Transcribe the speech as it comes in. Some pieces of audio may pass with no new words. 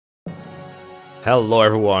Hello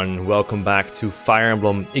everyone, welcome back to Fire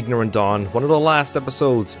Emblem Ignorant Dawn, one of the last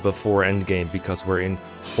episodes before Endgame because we're in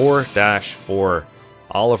 4-4,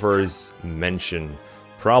 Oliver's Mention.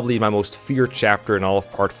 Probably my most feared chapter in all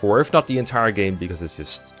of Part 4, if not the entire game, because it's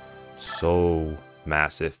just so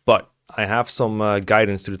massive. But I have some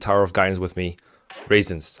guidance to the Tower of Guidance with me.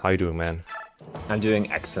 Raisins, how you doing, man? I'm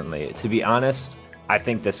doing excellently. To be honest, I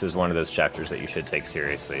think this is one of those chapters that you should take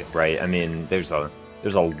seriously, right? I mean, there's a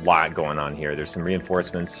lot going on here. There's some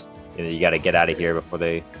reinforcements. You got to get out of here before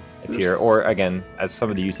they appear. Or again, as some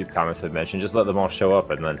of the YouTube comments have mentioned, just let them all show up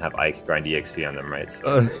and then have Ike grind EXP on them, right?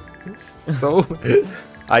 So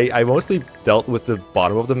I mostly dealt with the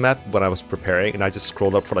bottom of the map when I was preparing, and I just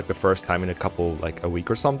scrolled up for like the first time in a week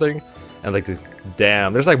or something, and like,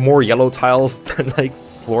 damn, there's like more yellow tiles than like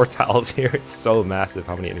floor tiles here. It's so massive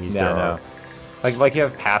how many enemies there are. Like you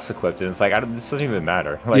have pass equipped, and it's like this doesn't even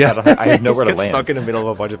matter. Like, yeah, I have nowhere to land. Stuck in the middle of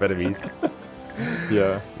a bunch of enemies.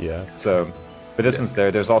 Yeah. So, but this one's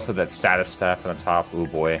there. There's also that status staff on the top. Oh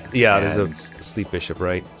boy. Yeah, there's a sleep bishop,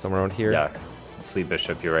 right? Somewhere around here. Yeah, sleep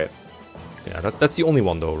bishop. You're right. Yeah, that's the only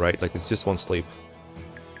one though, right? Like it's just one sleep.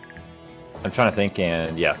 I'm trying to think,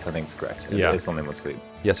 and yes, I think it's correct. Yeah, it's only one sleep.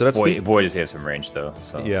 Yeah, so that's boy does he have some range though.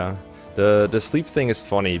 So yeah. The sleep thing is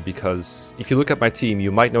funny because if you look at my team,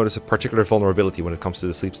 you might notice a particular vulnerability when it comes to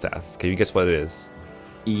the sleep staff. Can you guess what it is?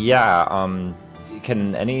 Yeah,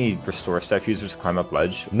 can any restore staff users climb up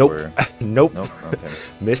ledge? Nope. Or... Nope. Okay.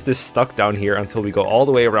 Mist is stuck down here until we go all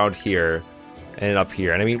the way around here and up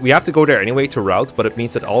here. And I mean, we have to go there anyway to route, but it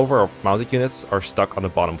means that all of our mounted units are stuck on the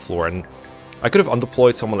bottom floor. And I could have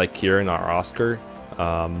undeployed someone like Kieran or Oscar,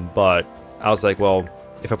 but I was like, well,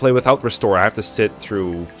 if I play without Restore, I have to sit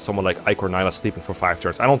through someone like Ike or Nailah sleeping for 5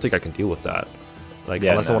 turns. I don't think I can deal with that. Like,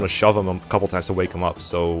 unless I want to shove him a couple times to wake him up.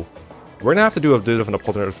 So, we're going to have to do a bit of an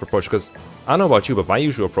alternative approach, because I don't know about you, but my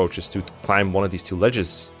usual approach is to climb one of these 2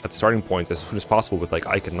 ledges at the starting point as soon as possible with, like,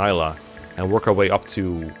 Ike and Nailah, and work our way up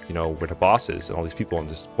to, you know, where the boss is and all these people, and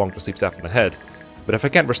just bonk the sleep staff in the head. But if I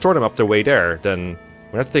can't restore them up their way there, then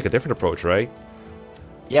we have to take a different approach, right?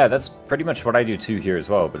 Yeah, that's pretty much what I do too here as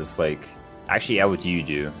well, but it's like... Actually, how would you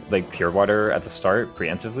do? Like Pure Water at the start,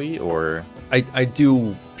 preemptively, or...? I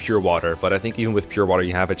do Pure Water, but I think even with Pure Water,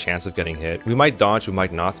 you have a chance of getting hit. We might dodge, we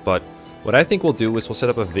might not, but what I think we'll do is we'll set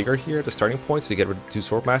up a Vigor here at the starting point to get rid of 2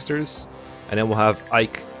 Swordmasters, and then we'll have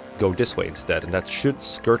Ike go this way instead, and that should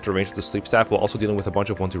skirt the range of the Sleep Staff while also dealing with a bunch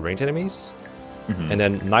of 1-2 range enemies. And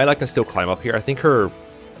then Nailah can still climb up here. I think her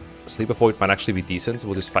Sleep Avoid might actually be decent.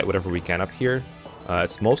 We'll just fight whatever we can up here.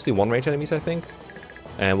 It's mostly 1 range enemies, I think.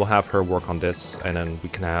 And we'll have her work on this, and then we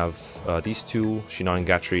can have these 2, Shinon and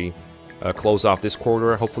Gatri, close off this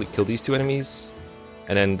corridor, hopefully kill these 2 enemies.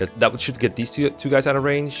 And then that should get these two guys out of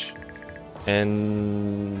range.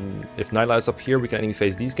 And if Nailah is up here, we can enemy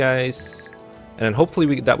phase these guys. And then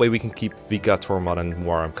hopefully that way we can keep Vika, Tormod, and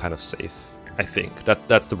Muaram kind of safe. I think.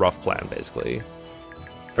 That's the rough plan, basically.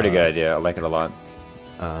 Pretty good idea. I like it a lot.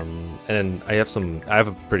 And then I have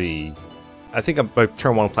a pretty... I think my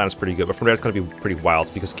turn 1 plan is pretty good, but from there it's going to be pretty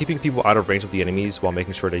wild, because keeping people out of range of the enemies while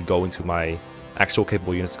making sure they go into my actual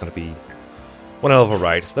capable units is going to be one hell of a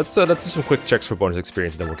ride. Let's do some quick checks for bonus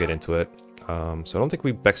experience, and then we'll get into it. So I don't think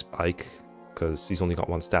we Bex Ike, because he's only got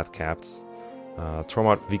 1 stat capped.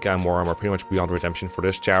 Tormod, Vika, and Moram are pretty much beyond redemption for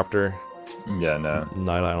this chapter. Yeah, no.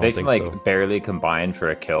 Nailah, I don't they think can, so. like, barely combine for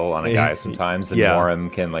a kill on a guy sometimes, and Moram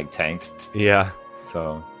can, like, tank. Yeah.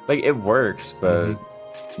 So, like, it works, but...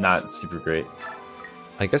 Not super great.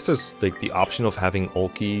 I guess there's like the option of having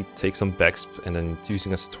Ulki take some Bexp and then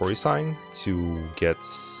using a Satori sign to get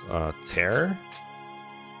Tear.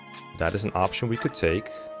 That is an option we could take.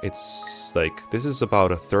 It's like, this is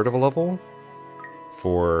about 1/3 of a level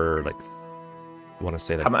for like, I want to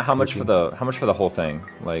say that. How much for the whole thing?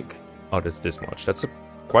 Like, oh, that's this much. That's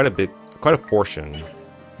quite a portion.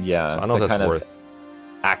 Yeah, so I don't know if that's worth.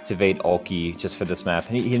 Activate Ulki just for this map.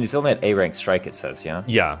 And he's only at A rank strike, it says, yeah?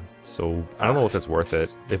 Yeah, so I don't know if that's worth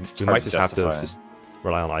it. We might just have to just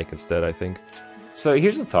rely on Ike instead, I think. So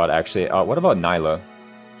here's the thought, actually. What about Nailah?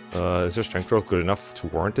 Is her strength growth good enough to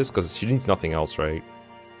warrant this? Because she needs nothing else, right?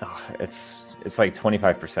 Oh, it's like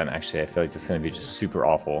 25%, actually. I feel like this is going to be just super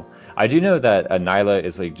awful. I do know that Nailah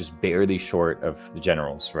is like just barely short of the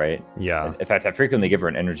generals, right? Yeah. In fact, I frequently give her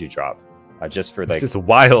an energy drop. Just for like... It's just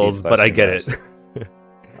wild, but I get it.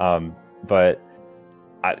 But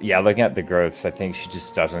yeah, looking at the growths, I think she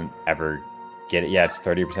just doesn't ever get it. Yeah, it's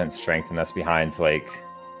 30% strength, and that's behind like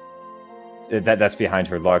that's behind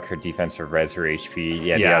her luck, her defense, her res, her HP.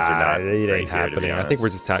 Yeah, the odds are not it great ain't happening. Here, I think we're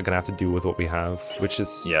just gonna have to do with what we have, which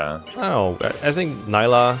is yeah. I don't know. I think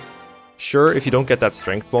Nailah, Sure, if you don't get that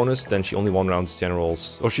strength bonus, then she only one-rounds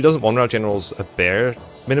generals. Or she doesn't one-round generals a bare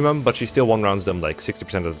minimum, but she still one-rounds them like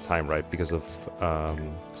 60% of the time, right? Because of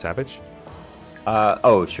Savage.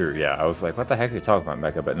 Oh, true, yeah. I was like, what the heck are you talking about,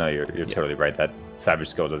 Mekkah? But no, you're totally right. That Savage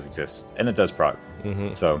skill does exist, and it does proc.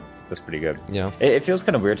 So that's pretty good. Yeah. It feels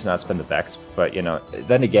kind of weird to not spend the Bex, but, you know,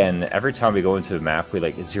 then again, every time we go into a map, we,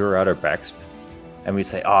 like, zero out our Bex, and we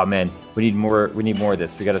say, oh, man, we need more of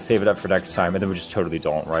this. We got to save it up for next time, and then we just totally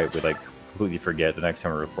don't, right? We, like, completely forget the next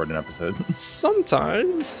time we record an episode.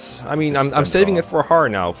 Sometimes. I mean, I'm saving it for Har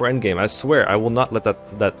now, for endgame. I swear, I will not let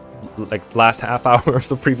that like last half hour of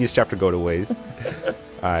the previous chapter go to waste.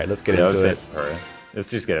 All right, let's get into it. Let's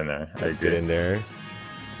just get in there. Let's get in there.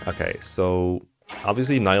 Okay, so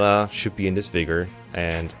obviously Nailah should be in this Vigor,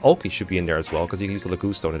 and Ulki should be in there as well, because he can use the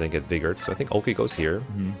Lagoon Stone and then get Vigored. So I think Ulki goes here.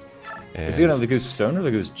 Is he gonna have Lagoon Stone or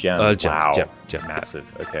Lagoon Gem? Gem, wow. Gem. Massive.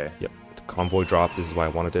 Yeah. Okay. Yep. The convoy drop. This is why I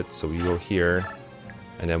wanted it. So we go here,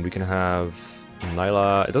 and then we can have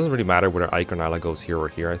Nailah. It doesn't really matter whether Ike or Nailah goes here or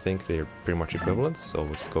here. I think they're pretty much equivalent. So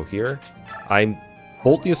we'll just go here. I'm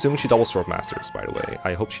boldly assuming she double Sword Masters, by the way.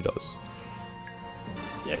 I hope she does.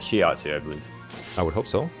 Yeah, she ought to, I believe. I would hope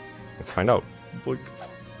so. Let's find out. Boink.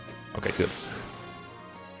 Okay, good.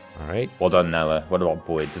 All right. Well done, Nailah. What about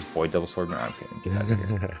Boyd? Does Boyd double sword? No, I'm kidding. Get out of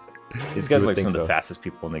here. These guys are like some of the fastest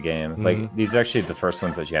people in the game. Like, these are actually the first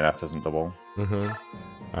ones that Janaf doesn't double.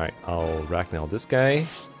 Alright, I'll Racknail this guy.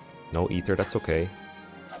 No ether, that's okay.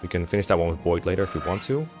 We can finish that one with Boyd later if we want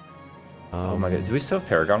to. Oh my god, do we still have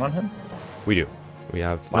Paragon on him? We do. We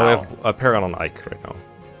have, no, we have a Paragon on Ike right now.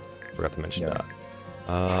 Forgot to mention that.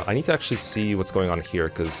 I need to actually see what's going on here,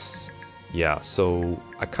 because, yeah, so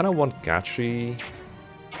I kind of want Gatry.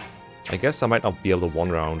 I guess I might not be able to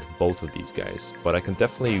one-round both of these guys, but I can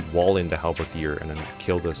definitely wall in the Halberdier and then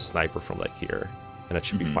kill the sniper from like here, and that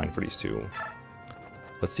should be fine for these two.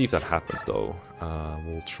 Let's see if that happens though.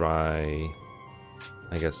 We'll try,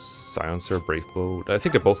 I guess, Silencer, Brave Bow. I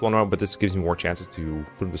think they're both one-round, but this gives me more chances to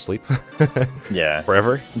put them to sleep. Yeah.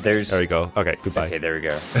 Forever. There we go. Okay, goodbye. Okay, there we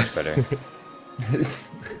go. Much better.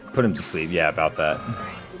 Put him to sleep. Yeah, about that.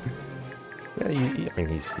 Yeah, I mean,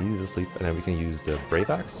 he's asleep, and then we can use the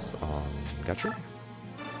Brave Axe on Gatry.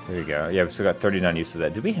 There you go. Yeah, we still got 39 uses of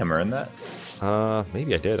that. Did we hammer in that?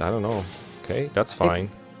 Maybe I did. I don't know. Okay, that's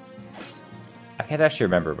fine. I can't actually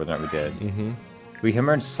remember whether or not we did. We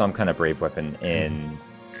hammered some kind of Brave weapon in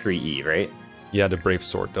 3E, right? Yeah, the Brave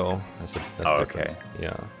Sword, though. That's different. Okay.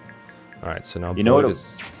 Yeah. All right, so now you know what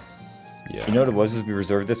is... Yeah. You know what it was? Is we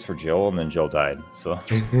reserved this for Jill, and then Jill died. So.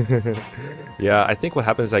 Yeah, I think what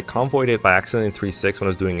happened is I convoyed it by accident in 3.6 when I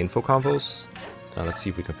was doing info convos. Let's see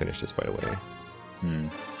if we can finish this, by the way.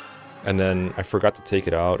 And then I forgot to take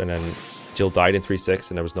it out, and then Jill died in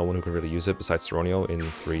 3.6, and there was no one who could really use it besides Seronio in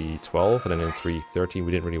 3.12, and then in 3.13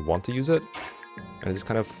 we didn't really want to use it, and it just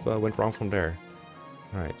kind of went wrong from there.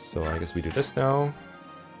 Alright, so I guess we do this now.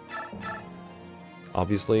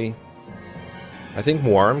 Obviously. I think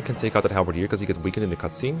Muarm can take out that Halberdier because he gets weakened in the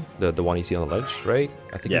cutscene, the one you see on the ledge, right?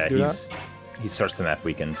 I think he can do that. He starts the map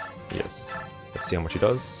weakened. Yes. Let's see how much he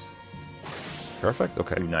does. Perfect.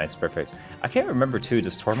 Okay. Ooh, nice. Perfect. I can't remember too.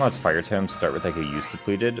 Does Tormod's Fire Tome start with like a use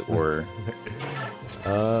depleted or?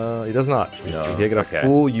 He does not. No. He get a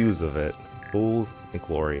full use of it. Full in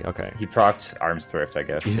glory. Okay. He procced Arms Thrift, I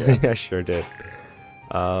guess. Yeah, yeah, sure did.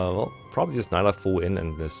 Well, probably just Nailah full in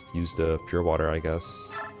and just use the Pure Water, I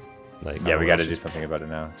guess. Like, yeah, we got to do something about it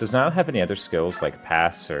now. Does Nailah have any other skills like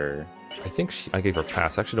pass or? I think I gave her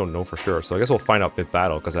pass. I actually don't know for sure. So I guess we'll find out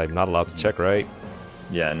mid-battle because I'm not allowed to check, right?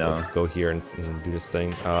 Yeah, no. So let's just go here and do this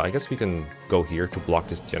thing. I guess we can go here to block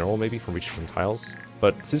this general maybe from reaching some tiles.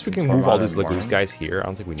 But since we can move all these Lagoose guys here, I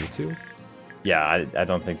don't think we need to. Yeah, I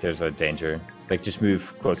don't think there's a danger. Like, just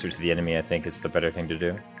move closer to the enemy, I think, is the better thing to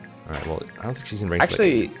do. Alright, well, I don't think she's in range.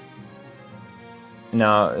 Actually,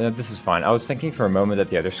 no, this is fine. I was thinking for a moment that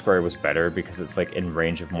the other square was better because it's, like, in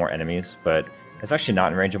range of more enemies, but it's actually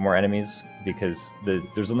not in range of more enemies because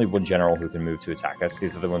there's only one general who can move to attack us.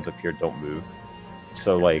 These other ones up here don't move.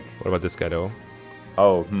 So, like... What about this guy, though?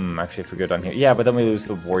 Oh, actually, if we go down here... Yeah, but then we lose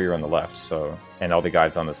the warrior on the left, so... And all the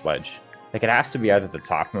guys on this ledge. Like, it has to be either the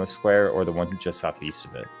topmost square or the one just southeast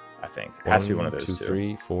of it, I think. It has to be one of those two. 2,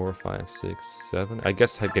 3, 4, 5, 6, 7... I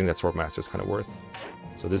guess getting that Sword Master is kind of worth.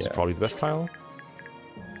 So this is probably the best tile?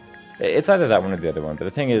 It's either that one or the other one, but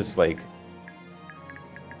the thing is, like...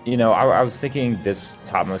 You know, I was thinking this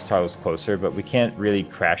topmost tile was closer, but we can't really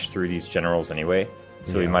crash through these generals anyway.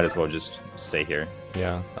 So we might as well just stay here.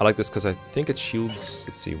 Yeah, I like this because I think it shields,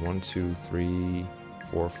 let's see, 1, 2, 3,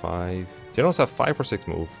 4, 5. Generals have 5 or 6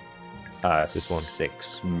 move. This one.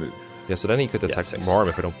 6 move. Yeah, so then he could attack Marm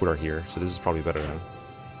if I don't put her here. So this is probably better then.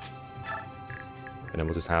 And then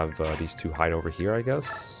we'll just have these two hide over here, I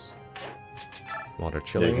guess. While they're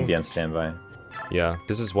chilling. They can be on standby. Yeah,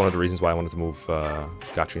 this is one of the reasons why I wanted to move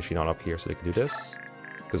Gatri and Shinon up here so they can do this.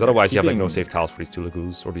 Because otherwise you have like no safe tiles for these two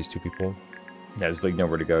Lagoos or these two people. Yeah, there's like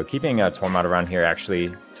nowhere to go. Keeping Tormod around here, actually,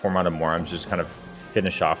 Tormod and Morams just kind of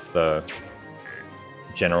finish off the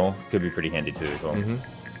general could be pretty handy too as well.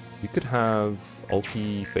 You could have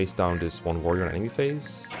Ulki face down this one warrior on enemy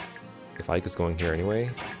phase. If Ike is going here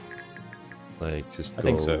anyway. Like, just I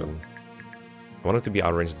think so. I want it to be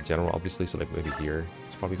out of range of the general, obviously, so like maybe here.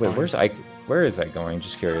 It's probably fine. Wait, where's Ike? Where is that going?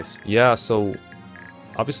 Just curious. Yeah, so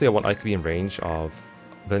obviously I want Ike to be in range of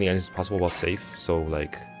as many enemies as possible while safe. So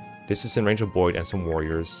like, this is in range of Boyd and some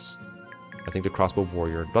warriors. I think the crossbow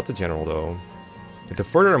warrior, not the general though. The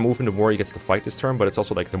further I move in, the more he gets to fight this turn, but it's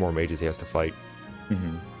also like the more mages he has to fight.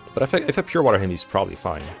 But if I pure water him, he's probably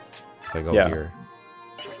fine. If I go here.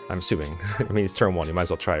 I'm assuming. I mean, it's turn 1, you might as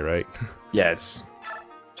well try, right? Yeah, it's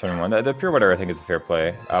turn 1. The pure water, I think, is a fair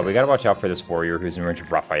play. We gotta watch out for this warrior who's in range of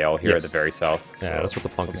Raphael here at the very south. Yeah, so that's what the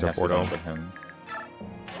flunkies are for, though. Him.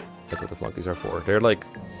 That's what the flunkies are for. They're like,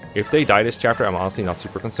 if they die this chapter, I'm honestly not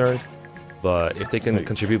super concerned. But if they can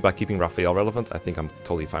contribute by keeping Raphael relevant, I think I'm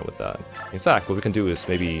totally fine with that. In fact, what we can do is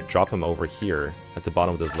maybe drop him over here at the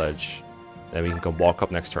bottom of this ledge. And we can go walk up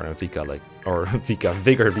next turn and Vika, like, or Vika,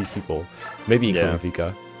 vigor these people. Maybe including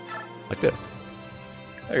Vika. Like this.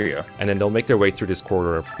 There you go. And then they'll make their way through this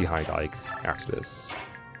corridor behind Ike after this.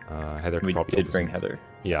 Heather we probably did bring Heather.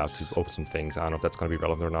 Yeah, to open some things. I don't know if that's going to be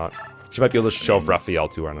relevant or not. She might be able to show off Raphael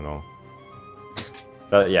too, I don't know.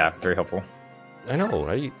 Yeah, very helpful. I know,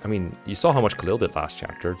 right? I mean, you saw how much Khalil did last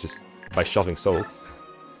chapter, just by shoving Soth.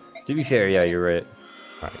 To be fair, yeah, you're right.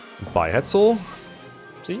 Alright, bye Hetzel.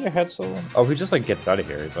 See your Hetzel? Oh, he just like gets out of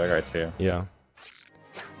here. He's like, alright, see ya. Yeah.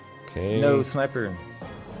 Okay. No, sniper.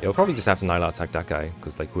 Yeah, we'll probably just have to Nailah attack that guy,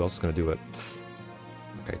 because like, who else is going to do it?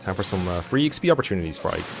 Okay, time for some free XP opportunities for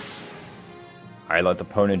Ike. Alright, let the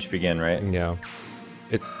ponage begin, right? Yeah.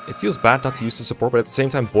 It feels bad not to use the support, but at the same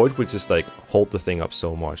time, Boyd would just like hold the thing up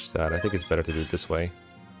so much that I think it's better to do it this way.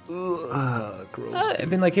 Ugh, gross. I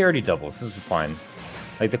mean, like, he already doubles. This is fine.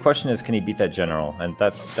 Like, the question is, can he beat that general? And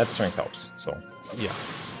that strength helps, so. Yeah,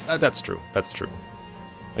 that's true. That's true.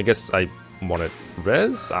 I guess I wanted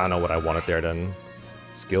res? I don't know what I wanted there then.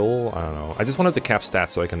 Skill? I don't know. I just wanted to cap stats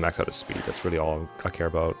so I can max out his speed. That's really all I care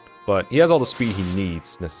about. But he has all the speed he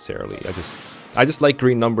needs, necessarily. I just like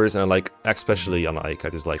green numbers, and I like, especially on Ike, I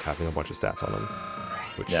just like having a bunch of stats on him.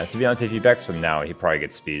 Which, yeah, to be honest, if he backs from now, he probably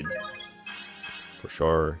gets speed. For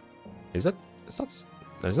sure. Is that... It's not...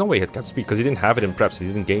 There's no way he got speed, because he didn't have it in preps, he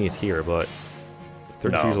didn't gain it here, but...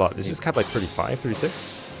 33 is a lot. Is this cap like 35,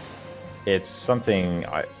 36? It's something...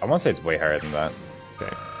 I want to say it's way higher than that.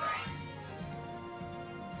 Okay.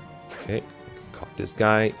 Okay. Caught this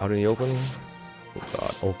guy out in the open. Oh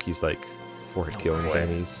god. Oki's like 4-hit killing his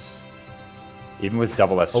enemies. Even with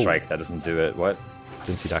double S strike, that doesn't do it. What?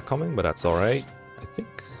 Didn't see that coming, but that's alright. I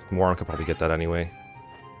think Moran could probably get that anyway.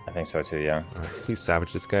 I think so too, yeah. Alright, please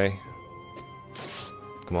savage this guy.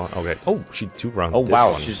 Come on. Okay. Oh, she 2 rounds. Oh, this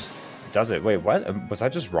wow. one. She just does it. Wait, what? Was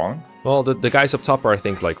that just wrong? Well, the guys up top are, I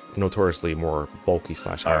think, like, notoriously more bulky /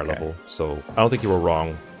 higher level. So I don't think you were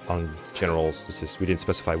wrong on generals. It's just we didn't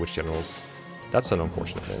specify which generals. That's an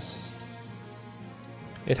unfortunate miss.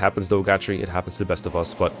 It happens though, Gatri. It happens to the best of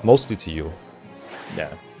us, but mostly to you. Yeah.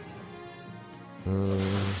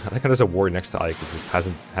 I think there's a warrior next to Ike. It just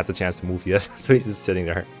hasn't had the chance to move yet, so he's just sitting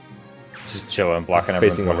there. Just chilling, blocking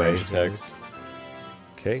facing everyone's away. range attacks.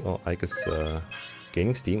 Okay, well, Ike is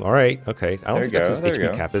gaining steam. Alright, okay. I don't think that's his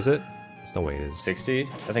HP cap, is it? There's no way it is. 60? I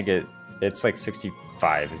think it's like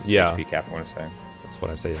 65 is his HP cap, I want to say. That's what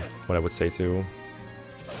I would say too.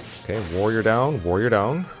 Okay, warrior down, warrior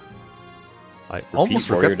down. I almost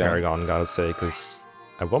regret Paragon, gotta say, because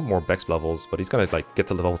I want more Bex levels, but he's gonna like get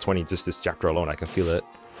to level 20 just this chapter alone. I can feel it.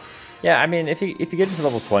 Yeah, I mean, if you get into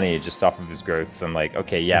level 20 just off of his growths, and like,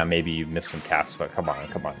 okay, yeah, maybe you missed some casts, but come on,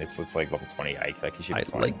 it's like level 20 Ike, like you should be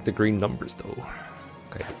fine. I like the green numbers though.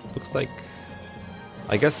 Okay, looks like,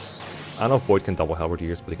 I guess, I don't know if Boyd can double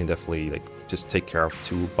Halberdiers, but he can definitely like just take care of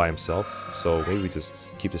 2 by himself. So maybe we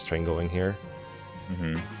just keep this train going here.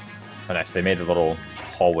 Oh, nice. They made a little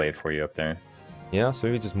hallway for you up there. Yeah, so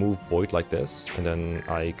maybe just move Boyd like this, and then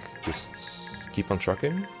Ike just keep on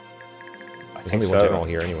trucking. There's only one general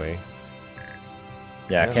here anyway.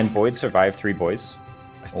 Yeah, can Boyd survive 3 boys?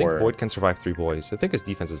 I think Boyd can survive 3 boys. I think his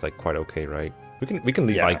defense is like quite okay, right? We can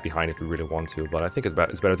leave Ike behind if we really want to, but I think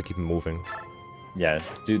it's better to keep him moving. Yeah,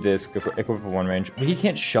 do this, equip for 1 range. He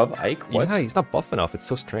can't shove Ike? What? Yeah, he's not buff enough. It's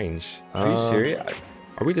so strange. Are you serious?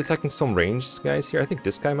 Are we detecting some ranged guys here? I think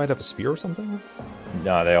this guy might have a spear or something.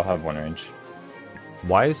 No, they all have 1 range.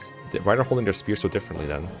 Why are they holding their spear so differently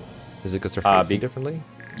then? Is it because they're facing differently?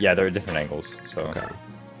 Yeah, they're at different angles, so... Okay.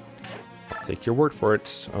 I'll take your word for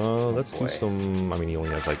it. Let's do some... I mean, he only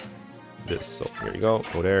has, like, this, so here you go.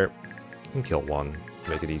 Go there. And kill one.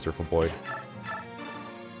 Make it easier for Boyd.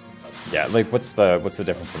 Yeah, like, what's the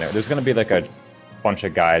difference in there? There's gonna be, like, a bunch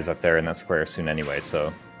of guys up there in that square soon anyway,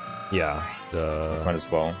 so... Yeah, might as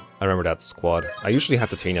well. I remember that squad. I usually have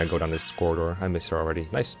Titania go down this corridor. I miss her already.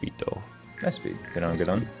 Nice speed, though. Nice speed. Good on, nice good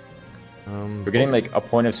on. We're getting like a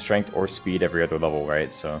point of strength or speed every other level,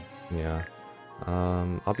 right? So yeah.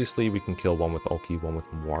 Obviously we can kill one with Oki, one with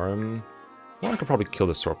Warren. Well, I could probably kill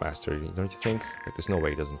the Swordmaster, don't you think? Like, there's no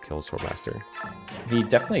way he doesn't kill Swordmaster. He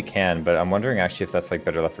definitely can, but I'm wondering actually if that's like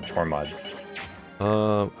better left for Tormod.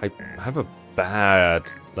 I have a bad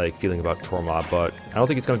feeling about Tormod, but I don't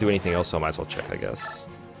think it's gonna do anything else, so I might as well check, I guess.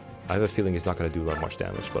 I have a feeling he's not gonna do that much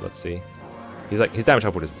damage, but let's see. He's like, his damage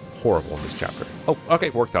output is horrible in this chapter. Oh, okay,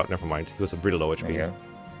 worked out. Never mind. He was a really low HP. There you go.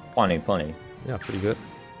 Plenty. Yeah, pretty good.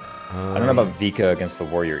 I don't know about Vika against the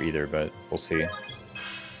warrior either, but we'll see.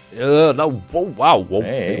 No. Whoa, wow. Whoa.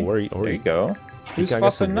 Hey, there you go. Who's Vika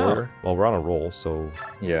fussing now? Well, we're on a roll, so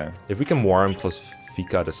yeah. If we can war him plus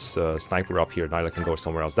Vika, this sniper up here, Nailah can go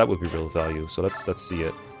somewhere else. That would be real value. So let's see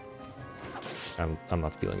it. I'm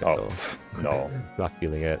not feeling it though. No, not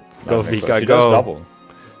feeling it. Go Vika, she go. Does double.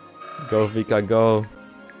 Go Vika, go. All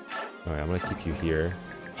right, I'm gonna keep you here.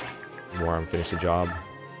 Warm, finish the job.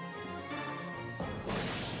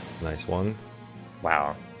 Nice one.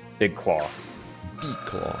 Wow, big claw. Big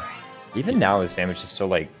claw. Even now, his damage is still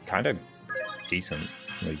like kind of decent.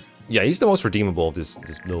 Like, yeah, he's the most redeemable of this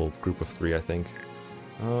little group of 3, I think.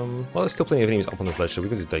 Well, there's still plenty of enemies up on this ledge, so we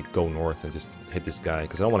can just like go north and just hit this guy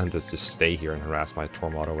because I don't want him to just stay here and harass my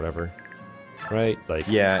Tormod or whatever. Right? Like.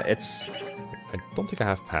 Yeah, it's. I don't think I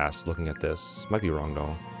have pass looking at this. Might be wrong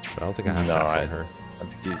though, but I don't think I have pass on her.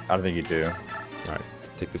 I don't think you do. All right,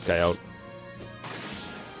 take this guy out.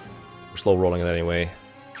 We're slow rolling it anyway.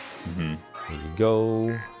 Here you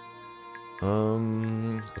go.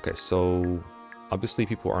 Okay, so obviously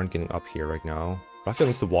people aren't getting up here right now. Raphael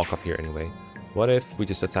needs to walk up here anyway. What if we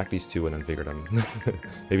just attack these two and then vigor them?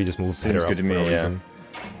 Maybe just move Peter up for no reason.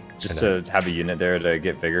 Just to have a unit there to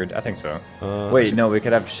get vigored? I think so. Wait, actually, no, we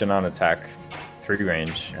could have Shannon attack 3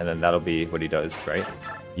 range, and then that'll be what he does, right?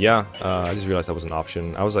 Yeah, I just realized that was an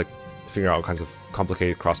option. I was like figuring out all kinds of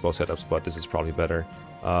complicated crossbow setups, but this is probably better.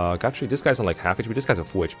 Gatri, this guy's on like half HP, this guy's on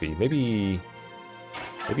full HP. Maybe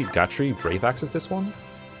Gatri Brave Axes this one?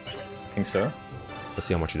 I think so. Let's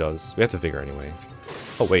see how much he does. We have to vigor anyway.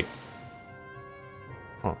 Oh, wait.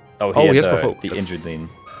 Huh. Oh, he has provoke. The injured lean.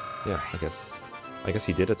 Yeah, I guess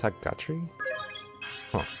he did attack Gatri?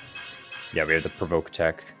 Huh. Yeah, we have the provoke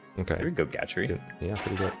attack. Okay. There we go, Gatri. Yeah,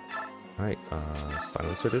 pretty good. Alright,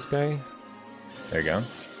 silencer this guy. There you go.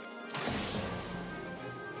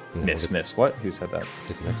 Miss. What? Who said that?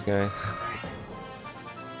 Get the next guy.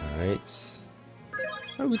 Alright.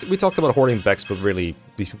 We talked about hoarding Bex, but really,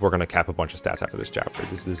 these people are going to cap a bunch of stats after this chapter.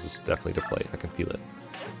 This is definitely the play. I can feel it.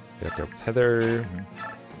 Get up there with Heather.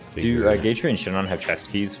 Do Gatri and Shannon have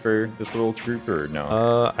chest keys for this little group, or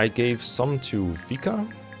no? I gave some to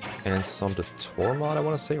Vika and some to Tormod, I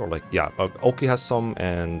want to say. Or like, yeah, Oki has some,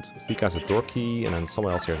 and Vika has a door key, and then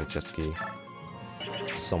someone else here has a chest key.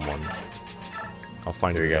 Someone. I'll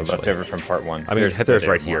find it. There you go, left over from part 1. I mean, Heather's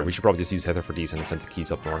right here. We should probably just use Heather for these and send the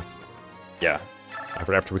keys up north. Yeah.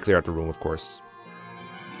 After we clear out the room, of course.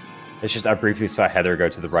 It's just I briefly saw Heather go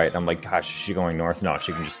to the right, and I'm like, gosh, is she going north? No,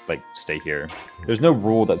 she can just like stay here. There's no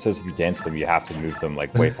rule that says if you dance them, you have to move them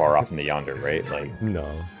like way far off in the yonder, right? Like no.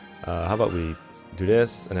 How about we do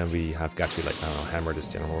this, and then we have Gatri like, I don't know, hammer this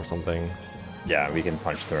general or something. Yeah, we can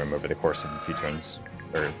punch through him over the course of a few turns.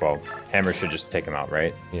 Or well, hammer should just take him out,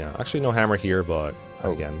 right? Yeah, actually no hammer here, but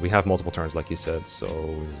again, we have multiple turns like you said, so.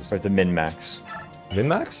 Or the min max. Min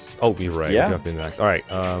max? Oh, you're right. Yeah. We do have min max. All right.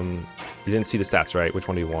 You didn't see the stats, right? Which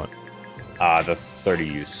one do you want? The 30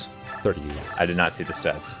 use. 30 use. I did not see the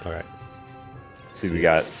stats. All right. See, we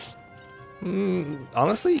got.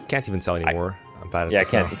 Honestly, can't even tell anymore. I'm bad at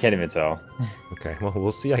this. Yeah, can't even tell. Okay, well, we'll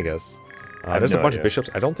see, I guess. There's a bunch of bishops.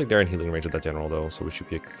 I don't think they're in healing range of that general, though, so we should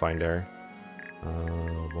be fine there.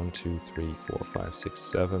 1, 2, 3, 4, 5, 6,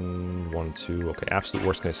 7. 1, 2. Okay, absolute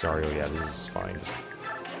worst case scenario. Yeah, this is fine. Just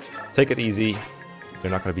take it easy. They're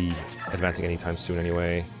not going to be advancing anytime soon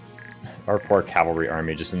anyway. Our poor cavalry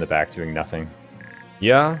army just in the back doing nothing.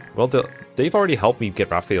 Yeah, well, they've already helped me get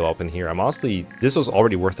Raphael up in here. I'm honestly, this was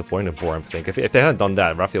already worth deploying him for, I think. If they hadn't done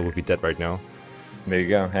that, Raphael would be dead right now. There you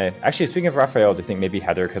go. Hey, actually, speaking of Raphael, do you think maybe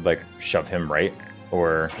Heather could, like, shove him right?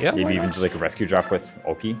 Or Yeah, maybe why even not? just like a rescue drop with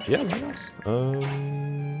Ulki. Yeah, why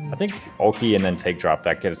not? I think Ulki and then take drop,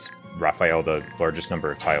 that gives Raphael the largest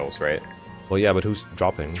number of tiles, right? Well, yeah, but who's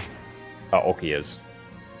dropping? Ulki is.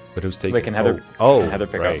 But who's taking? Wait, can Heather- oh, can Heather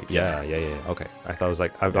pick right. up? Yeah. Okay. I thought it was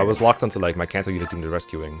like I was locked onto like my Kanto unit doing the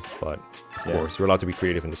rescuing, but of course we're allowed to be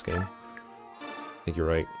creative in this game. I think you're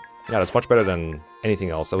right. Yeah, that's much better than anything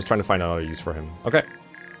else. I was trying to find another use for him. Okay,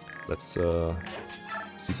 let's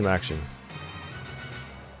see some action.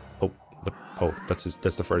 Oh, that's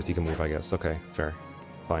the furthest he can move, I guess. Okay, fair,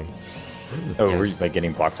 fine. Oh, Yes. were you like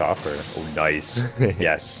getting blocked off? Or oh, nice.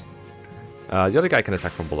 Yes, The other guy can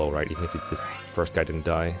attack from below, right? Even if this first guy didn't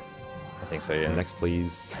die. I think so. Yeah. Next,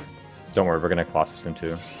 please. Don't worry, we're gonna Colossus him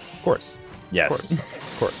too. Of course. Yes. Of course.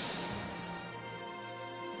 Of course.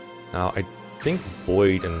 Now, I think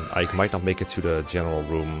Boyd and Ike might not make it to the general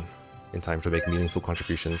room in time to make meaningful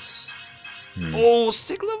contributions. Oh,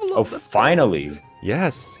 sick level Oh, up! Let's go. finally.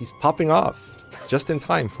 Yes, he's popping off just in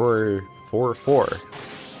time for 4-4.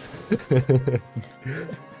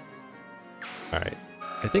 Alright.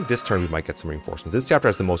 I think this turn we might get some reinforcements. This chapter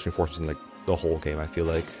has the most reinforcements in like the whole game, I feel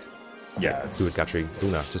like. Yeah. Do it, Gatri.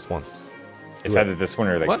 Luna, just once. It's Do it. either this one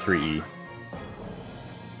or like What? 3E.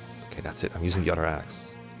 Okay, that's it. I'm using the other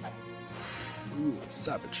axe. Ooh,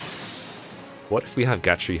 savage. What if we have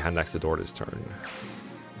Gatri hand axe the door this turn?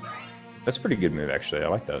 That's a pretty good move, actually. I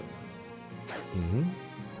like that.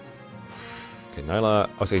 Okay, Nailah.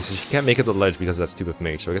 Okay, so she can't make it to the ledge because of that stupid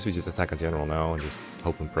mage. So I guess we just attack in general now and just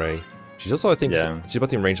hope and pray. She's also, I think, Yeah. she's about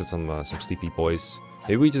to be in range of some sleepy boys.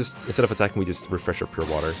 Maybe we just, instead of attacking, we just refresh her pure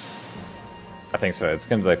water. I think so. It's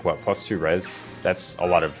gonna be like what, +2 res? That's a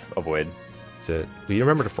lot of avoid. Is it? Do you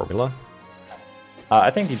remember the formula? I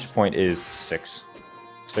think each point is 6.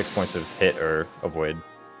 6 points of hit or avoid.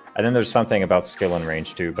 And then there's something about skill and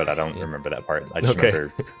range too, but I don't remember that part. I just Okay.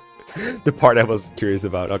 remember. The part I was curious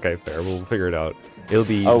about. Okay, fair. We'll figure it out. It'll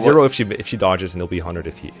be Oh, 0 if she dodges, and it'll be 100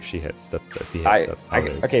 if she hits. That's if he hits. That's how it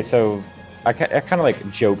is. Okay, so I kind of like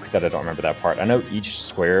joke that I don't remember that part. I know each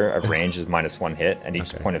square of range is -1 hit, and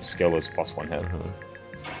each Okay. point of skill is +1 hit.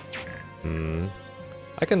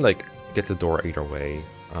 I can like get the door either way.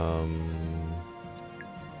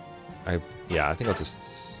 I think I'll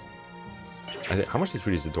just. How much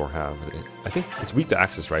HP does the door have? I think it's weak to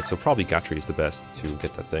access, right? So probably Gatri is the best to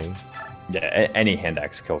get that thing. Yeah, any hand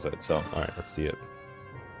axe kills it. So All right, let's see it.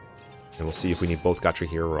 And we'll see if we need both Gatri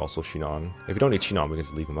here or also Shinon. If we don't need Shinon, we can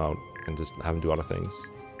just leave him out and just have him do other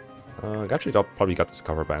things. Gatri probably got this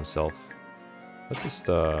covered by himself. Let's just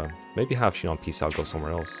maybe have Shinon peace out, go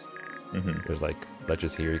somewhere else. There's like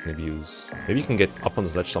ledges here you can abuse. Maybe you can get up on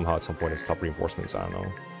this ledge somehow at some point and stop reinforcements, I don't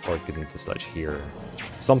know. Or get into this ledge here.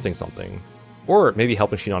 Something. Or maybe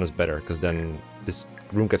helping Shinon is better, because then this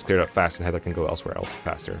room gets cleared up fast and Heather can go elsewhere else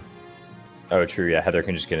faster. oh, true. Yeah, Heather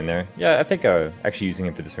can just get in there. Yeah, I think actually using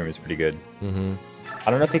him for this room is pretty good.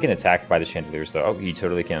 I don't know if he can attack by the chandeliers though. Oh, he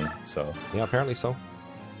totally can. So Yeah, apparently so.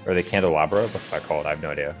 or the candelabra. What's that called? I have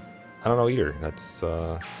no idea. I don't know either. That's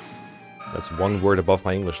one word above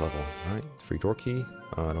my English level. Alright, free door key.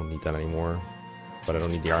 I don't need that anymore. But I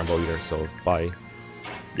don't need the iron bow either, so bye.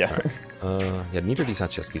 Yeah. Yeah, neither of these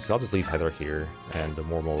have chest keys, so I'll just leave Heather here, and the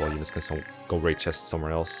more mobile units can go raid chest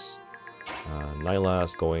somewhere else.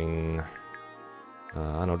 Nailah's going... I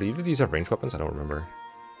don't know, do either of these have ranged weapons? I don't remember.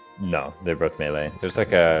 No, they're both melee. There's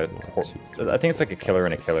like a, One, two, three, I think it's like a killer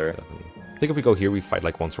and a six, killer. 7. I think if we go here, we fight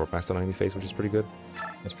like one swordmaster on enemy face, which is pretty good.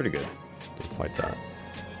 That's pretty good. Don't fight that.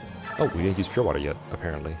 Oh, we didn't use pure water yet,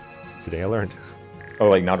 apparently. Today I learned. Oh,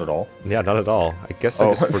 like not at all. Yeah, not at all. I guess I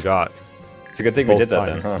Oh. just forgot. It's a good thing we Both did that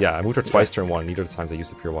times. then, huh? Yeah, I moved her twice turn 1. Neither of the times I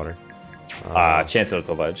used the pure water. Chance at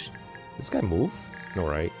the ledge. This guy move? No,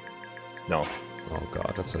 right? No. Oh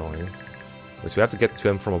god, that's annoying. So we have to get to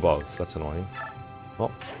him from above. That's annoying.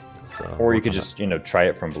 Well, let's, Or you work could on just, you know, try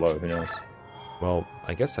it from below. Who knows? that. Well,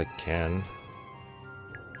 I guess I can.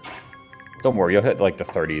 Don't worry, you'll hit like the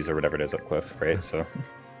 30s or whatever it is up cliff, right? So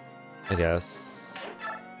I guess.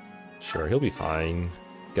 Sure, he'll be fine.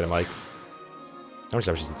 Let's get him, Mike. How much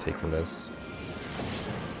damage did he take from this?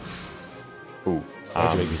 ooh.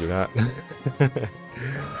 Why'd you make me do that?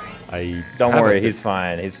 I Don't have worry, a he's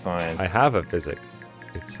fine. He's fine. I have a physic.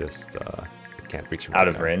 It's just I can't reach him Out right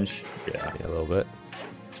of now. range. Yeah. Yeah, a little bit.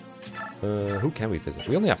 Who can we physic?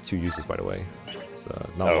 We only have 2 uses, by the way. It's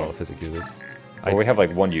not a lot of physic uses. Well, we have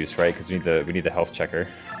like 1 use, right? Because we need the health checker.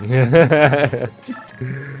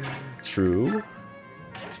 True.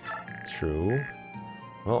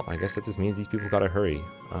 Well, I guess that just means these people gotta hurry.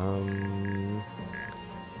 I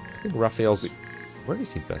think Raphael's... Where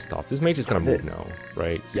is he best off? This mage is gonna move now,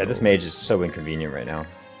 right? Yeah, this So- mage is so inconvenient right now.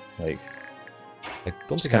 Like, I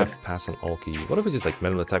don't think I have pass on Ulki. What if we just like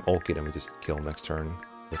minimum attack Ulki, then we just kill him next turn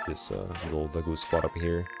with this little Lagoon squad up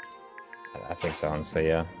here? I think so, honestly,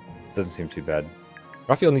 yeah. Doesn't seem too bad.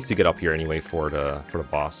 Raphael needs to get up here anyway for the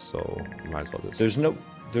boss, so we might as well just...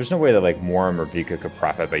 There's no way that like Moram or Vika could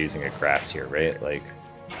profit by using a grass here, right? Like,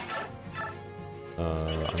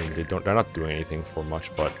 I mean, they're not doing anything for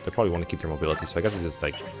much, but they probably want to keep their mobility. So I guess it's just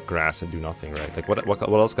like grass and do nothing, right? Like what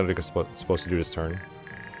else can they supposed to do this turn?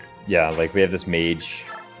 Yeah, like we have this mage.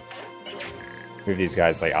 We have these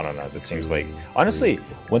guys. Like I don't know. This seems like honestly,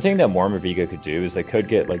 one thing that Moram or Vika could do is they could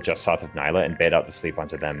get like just south of Nailah and bait out the sleep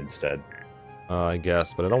onto them instead. I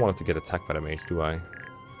guess, but I don't want it to get attacked by the mage, do I?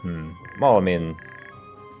 Well, I mean,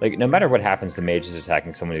 like no matter what happens, the mage is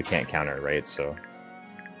attacking someone who can't counter, right? So.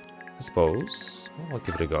 I suppose. Well, I'll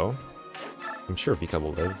give it a go. I'm sure Vika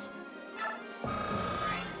will live.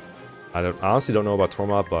 I honestly don't know about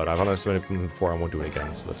Torma, but I've underestimated him before. I won't do it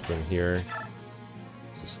again. So let's bring here.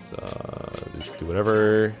 Just do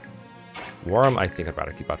whatever. Worm, I think I'd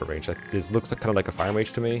rather keep out of range. This looks kind of like a fire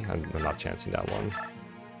mage to me. I'm not chancing that one.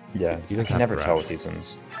 Yeah, you can never tell with these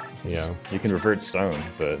ones. Yeah. You can revert stone,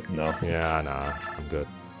 but no. Yeah, nah, I'm good.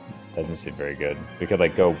 Doesn't seem very good. We could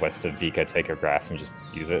like go west of Vika, take her grass, and just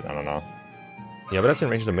use it. I don't know. Yeah, but that's in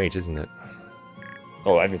range of the mage, isn't it?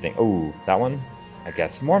 Oh, everything. Oh, that one? I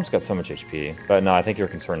guess. Morm's got so much HP. But no, I think your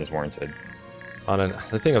concern is warranted.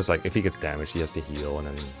 The thing was like, if he gets damaged, he has to heal, and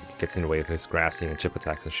then he gets in the way of his grassing and chip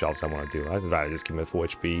attacks and shoves I want to do. I'd rather just keep him at full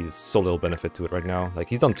HP. There's so little benefit to it right now. Like,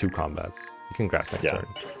 he's done 2 combats. He can grass next turn.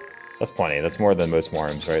 That's plenty. That's more than most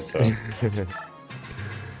Morms, right? So.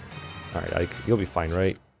 Alright, Ike, you'll be fine,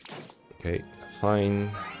 right? Okay, that's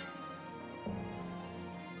fine.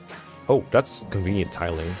 Oh, that's convenient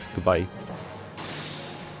tiling. Goodbye.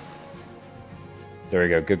 There we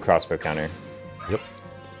go. Good crossbow counter. Yep.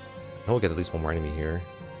 I'll get at least one more enemy here.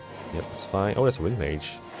 Yep, it's fine. Oh, that's a wind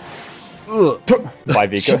mage. Ugh. 5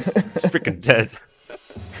 Vika. It's freaking dead.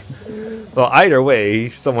 Well, either way,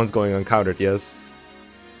 someone's going uncountered, yes.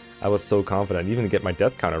 I was so confident. Even to get my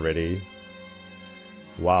death counter ready.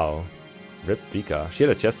 Wow. Rip Vika. She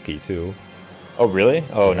had a chest key, too. Oh, really?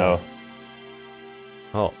 Oh, no.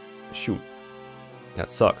 Oh, shoot. That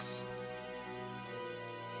sucks.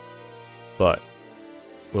 But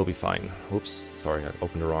we'll be fine. Oops, sorry, I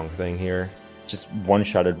opened the wrong thing here. Just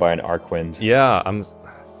one-shotted by an Arcwind. Yeah,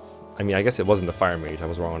 I mean, I guess it wasn't the Fire Mage. I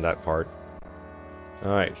was wrong on that part.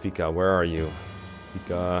 Alright, Vika, where are you?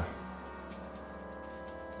 Vika.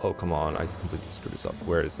 Oh, come on. I completely screwed this up.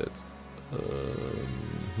 Where is it?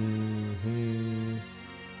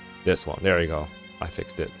 This one. There you go. I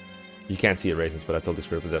fixed it. You can't see it, Raisins, but I totally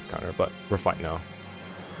screwed up the death counter. But we're fine now.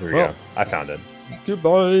 Here we go. I found it.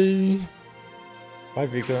 Goodbye. Bye,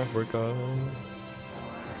 Vika. We're gone.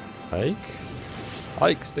 Ike?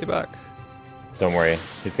 Ike, stay back. Don't worry.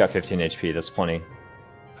 He's got 15 HP. That's plenty.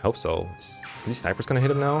 I hope so. Is these snipers gonna hit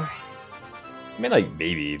him now? I mean, like,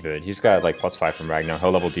 maybe, but he's got, like, +5 from Ragnar. Low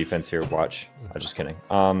level defense here. Watch. I'm just kidding.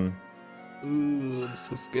 Ooh, I'm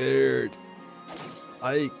so scared.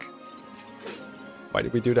 Ike. Why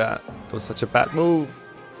did we do that? It was such a bad move.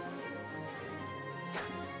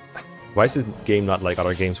 Why is this game not like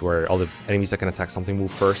other games where all the enemies that can attack something move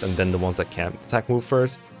first and then the ones that can't attack move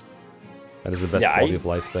first? That is the best quality of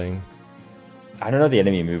life thing. I don't know the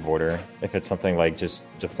enemy move order. If it's something like just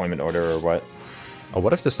deployment order or what. Oh,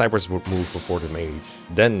 what if the snipers would move before the mage?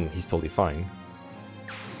 Then he's totally fine.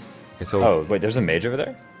 Okay, so... Oh, wait, there's a mage over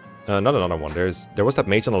there? Not another one. There was that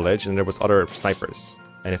mage on the ledge and there was other snipers.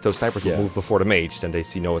 And if those snipers would move before the mage, then they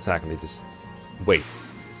see no attack and they just wait.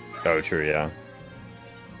 Oh, true, yeah.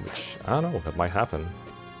 Which, I don't know, that might happen.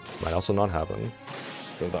 Might also not happen.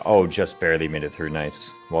 So oh, just barely made it through.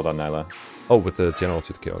 Nice. Well done, Nailah. Oh, with the general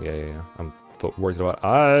to kill. Yeah. I'm worried about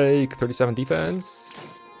Ike. 37 defense.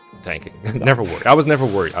 Tanking. Never worried. I was never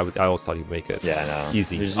worried. I always thought he'd make it. Yeah, no.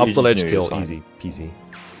 Easy. Up the ledge kill. Easy peasy.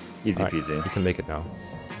 Easy peasy. You can make it now.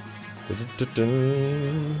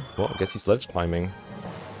 Well, I guess he's ledge climbing.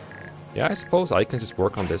 Yeah, I suppose I can just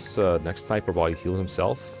work on this next sniper while he heals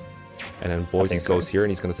himself. And then Boy just goes here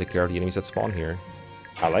and he's going to take care of the enemies that spawn here.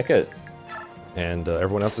 I like it. And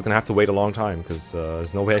everyone else is going to have to wait a long time because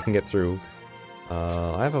there's no way I can get through.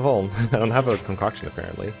 I have a Vuln. I don't have a concoction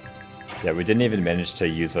apparently. Yeah, we didn't even manage to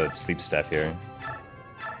use a sleep staff here.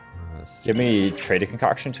 Give me trade a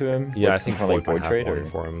concoction to him? Yeah, I think Boyd might trade or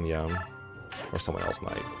for him, yeah. Or someone else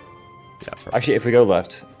might. Yeah, perfect. Actually, if we go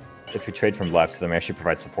left, if we trade from left, then we actually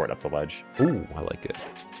provide support up the ledge. Ooh, I like it.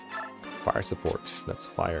 Fire support. That's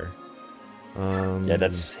fire. Yeah,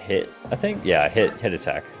 that's hit. I think, yeah, hit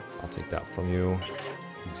attack. I'll take that from you.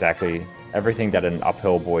 Exactly. Everything that an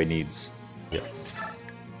uphill boy needs. Yes.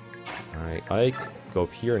 Alright, Ike, go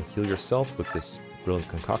up here and heal yourself with this brilliant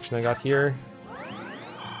concoction I got here.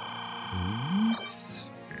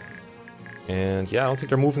 And yeah, I don't think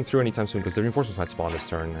they're moving through anytime soon because the reinforcements might spawn this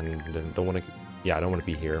turn, and I don't want to. Yeah, I don't want to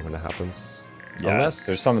be here when that happens. Yeah, unless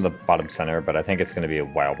there's some in the bottom center, but I think it's going to be a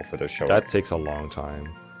while before those show up. That takes a long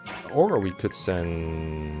time. Or we could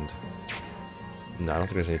send. No, I don't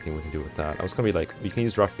think there's anything we can do with that. I was gonna be like, we can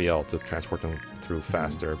use Raphael to transport them through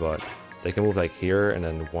faster, but they can move like here and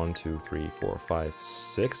then 1, 2, 3, 4, 5,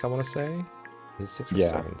 6. I want to say. Is it 6 or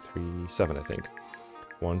 7? 3, 7, I think.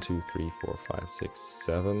 1, 2, 3, 4, 5, 6,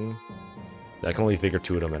 7. I can only figure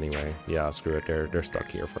 2 of them anyway. Yeah, screw it. They're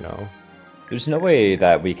stuck here for now. There's no way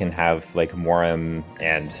that we can have like Moram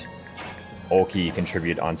and Olki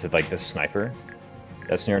contribute onto like the sniper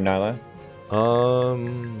that's near Nailah.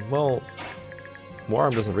 Well,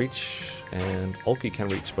 Moram doesn't reach, and Olki can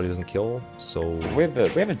reach, but he doesn't kill. So we have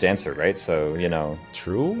a dancer, right? So you know.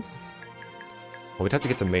 True. Well, we'd have to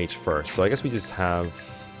get the mage first. So I guess we just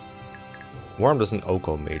have. Moram doesn't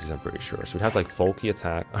Oko mages, I'm pretty sure. So we'd have like Folky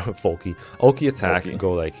attack, Olki attack, Folky.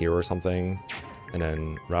 Go like here or something, and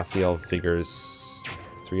then Raphael figures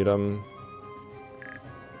 3 of them,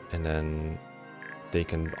 and then they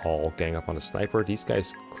can all gang up on the sniper. These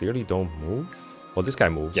guys clearly don't move. Well, this guy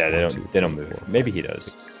moves. Yeah, 1, 2, they don't 3, move. 4, Maybe 5, he does.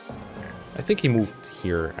 6. I think he moved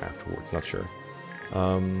here afterwards. Not sure.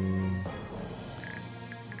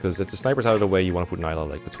 Because if the sniper's out of the way, you want to put Nailah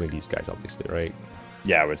like between these guys, obviously, right?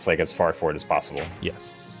 Yeah, it's like as far forward as possible.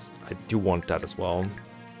 Yes, I do want that as well.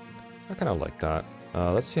 I kind of like that.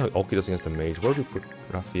 Let's see how Olki does against the mage. Where do we put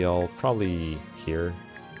Raphael? Probably here.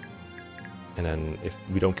 And then if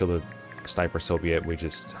we don't kill the sniper, so be it. We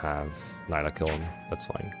just have Nailah kill him. That's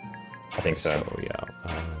fine. I think so. So yeah.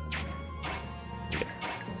 Yeah.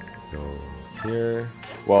 Go here.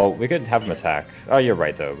 Well, we could have him attack. Oh, you're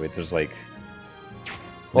right though. There's like.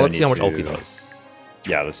 Well, no let's see how much need Olki to- does.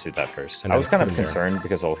 Yeah, let's do that first. And I then was kind put of him there. concerned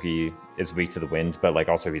because Olki is weak to the wind, but like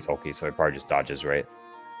also he's Olki, so he probably just dodges, right?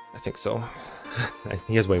 I think so.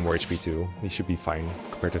 He has way more HP too. He should be fine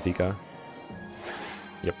compared to Fika.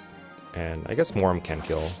 Yep. And I guess Moram can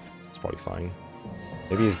kill. It's probably fine.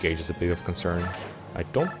 Maybe his gauge is a bit of concern. I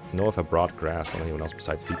don't know if I brought grass on anyone else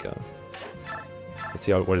besides Fika. Let's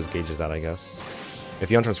see what his gauge is at, I guess. If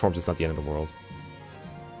he untransforms, it's not the end of the world.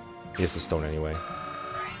 He has to stone anyway.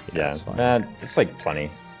 Yeah, that's fine. it's like plenty.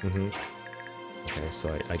 Mm-hmm. Okay,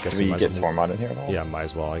 so I guess Can we might get as well Tormod in here at all? Yeah, might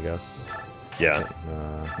as well, I guess. Yeah,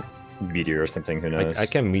 Uh, Meteor or something, who knows? I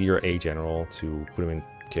can Meteor a general to put him in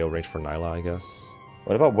KO range for Nailah, I guess.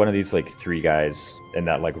 What about one of these like 3 guys in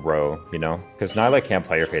that like row, you know? Because Nailah can't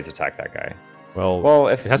player phase attack that guy. Well,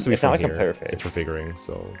 if it has to be if from Nailah can here player phase. if we're figuring,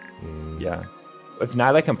 so... Yeah. If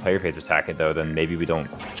Nailah can player phase attack it though, then maybe we don't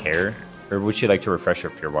care. Or would she like to refresh her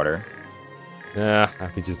pure water? Yeah,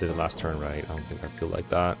 we just did it last turn, right? I don't think I feel like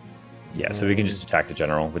that. Yeah, so we can just attack the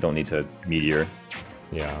general. We don't need to meteor.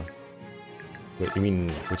 Yeah. Wait, you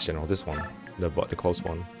mean which general? This one? The close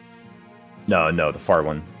one? No, the far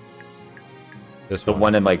one. This The one?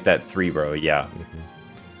 one in like that 3 row, yeah. Mhm.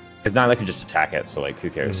 Because Nailah can just attack it, so like who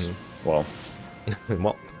cares? Well,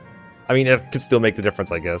 Well, I mean, it could still make the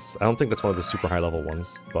difference, I guess. I don't think that's one of the super high level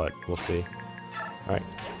ones, but we'll see. Alright,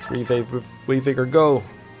 3 Wave Vigor, go!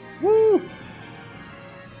 woo!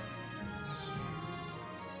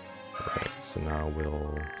 Alright, so now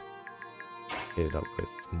we'll hit it up with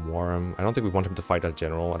Moram. I don't think we want him to fight that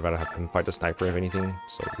general. I'd rather have him fight the sniper, if anything.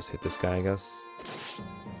 So just hit this guy, I guess.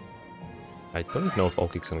 I don't even know if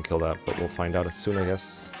Olkik's gonna kill that, but we'll find out soon, I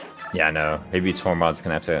guess. Yeah, no. Maybe Tormod's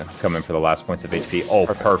gonna have to come in for the last points of HP. Oh,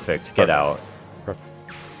 perfect. Get out. Perfect.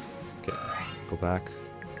 Okay, go back.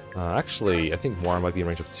 Actually, I think Moram might be in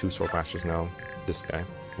range of 2 Swordmasters now. This guy.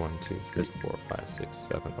 1, 2, 3, 4, 5, 6,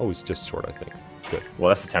 7. Oh, he's just short, I think. Good. Well,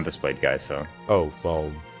 that's the Tempest Blade guy, so. Oh,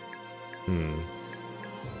 well...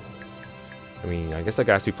 I mean, I guess that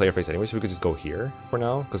guy has to be player face anyway, so we could just go here for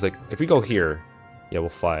now. Because, like, if we go here, yeah, we'll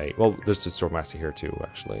fight. Well, there's just Swordmaster here, too,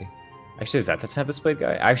 actually. Actually, is that the Tempest Blade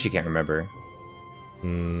guy? I actually can't remember.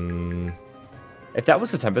 Hmm... If that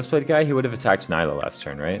was the Tempest Blade guy, he would have attacked Nailah last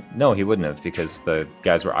turn, right? No, he wouldn't have, because the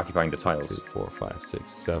guys were occupying the 2, tiles. 4, 5,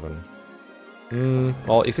 6, 7.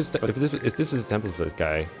 Well, if this is a Temple Blade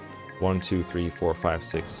guy, 1, 2, 3, 4, 5,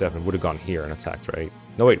 6, 7 would have gone here and attacked, right?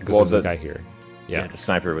 No, wait, because Well, there's a guy here. Yeah. The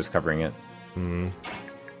sniper was covering it. Hmm.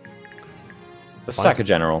 Let's attack a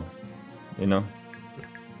general, you know?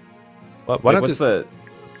 Well, why not what's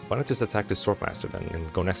just attack this Swordmaster then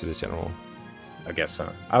and go next to this general? I guess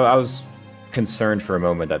so. I was concerned for a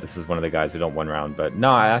moment that this is one of the guys who don't 1 round, but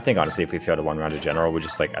no, I think honestly if we fail to 1 round a general, we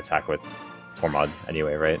just like attack with Tormod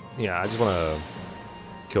anyway, right? Yeah, I just want to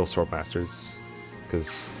kill Swordmasters.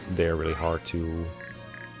 because they're really hard to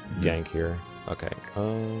gank here. Okay.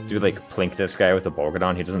 Do like plink this guy with the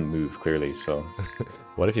Bolgadon? He doesn't move clearly, so.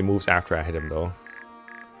 What if he moves after I hit him though?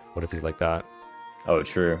 What if he's like that? Oh,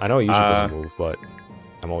 true. I know he usually doesn't move, but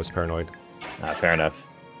I'm always paranoid. Fair enough.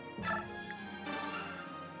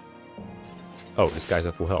 Oh, this guy's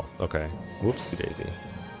at full health. Okay. Whoopsie daisy.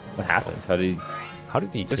 What happened? How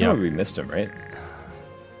did he? There's no way we missed him, right?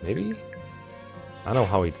 Maybe? I don't know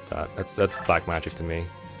how he did that. That's black magic to me.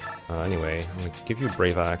 Anyway, I'm gonna give you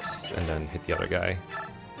Brave Axe and then hit the other guy.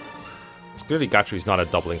 It's clearly Gatry's not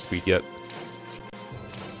at doubling speed yet.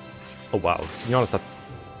 Oh wow, Signana's not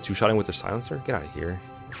two-shotting with their silencer? Get out of here.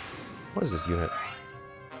 What is this unit?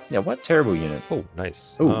 Yeah, what terrible unit? Oh,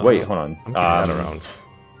 nice. Oh, wait, hold on. I'm that around.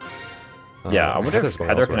 Yeah, I wonder if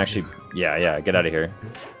Heather can actually... Yeah, get out of here.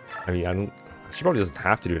 I mean, she probably doesn't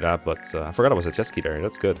have to do that, but I forgot it was a chest key there.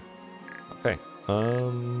 That's good. Okay.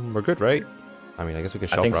 We're good, right? I mean, I guess we can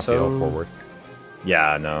shove Raphael forward.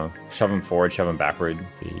 Yeah, no. Shove him forward, shove him backward.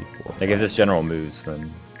 Like, if this general moves,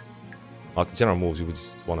 then... Well, if the general moves, we would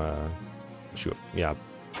just want to shoot. Yeah,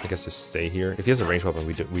 I guess just stay here. If he has a ranged weapon,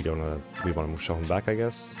 we want to shove him back, I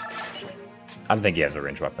guess. I don't think he has a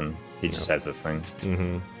ranged weapon. He just has this thing.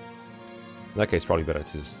 Mm-hmm. In that case, probably better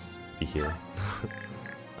to just be here.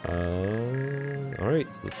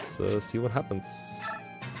 Alright, let's see what happens.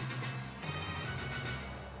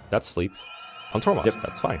 That's sleep. On Tormod, yep.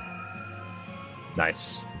 That's fine.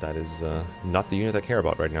 Nice. That is not the unit I care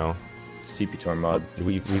about right now. CP Tormod.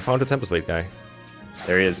 We found a Tempest Blade guy.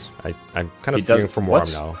 There he is. I'm kind of fearing for more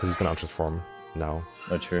arm now, because he's going to transform now.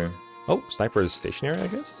 Oh, true. Oh, Sniper is stationary, I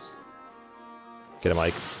guess? Get him,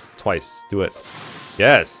 Ike. Twice. Do it.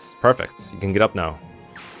 Yes! Perfect. You can get up now.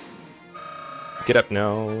 Get up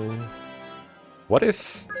now. What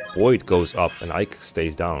if Boyd goes up and Ike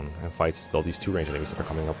stays down and fights all these two range enemies that are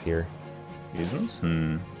coming up here? These ones?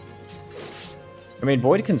 I mean,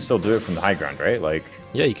 Boyd can still do it from the high ground, right? Like,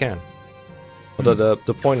 yeah, you can. But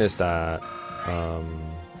the point is that...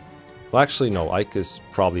 well, actually, no. Ike is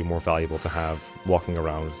probably more valuable to have walking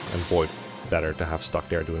around, and Boyd better to have stuck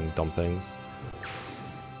there doing dumb things.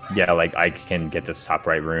 Yeah, like Ike can get this top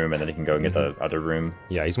right room, and then he can go and get the other room.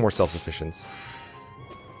 Yeah, he's more self-sufficient.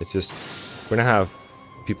 It's just, we're gonna have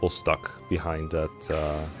people stuck behind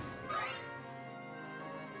that,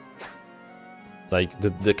 like,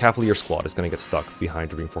 the Cavalier squad is gonna get stuck behind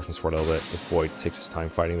the reinforcements for a little bit if Boyd takes his time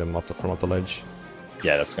fighting them from up the ledge.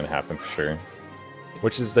 Yeah, that's gonna happen for sure.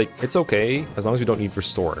 Which is, like, it's okay, as long as we don't need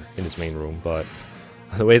Restore in his main room, but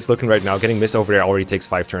the way it's looking right now, getting Miss over there already takes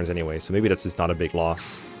 5 turns anyway, so maybe that's just not a big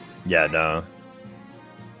loss. Yeah, no.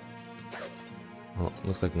 Well,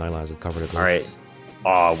 looks like Nailah has it covered at least. Alright.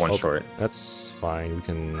 Oh, one short. That's fine. We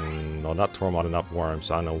can... No, not Tormod and not Worm,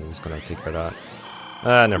 so I know who's going to take care of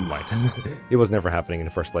that. Never mind. It was never happening in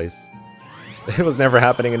the first place. It was never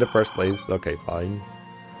happening in the first place. Okay, fine.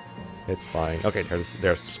 It's fine. Okay, there's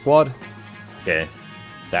the squad. Okay.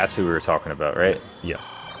 That's who we were talking about, right?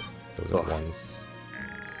 Yes. Those are the ones.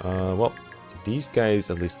 Well, these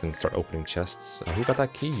guys at least can start opening chests. Who got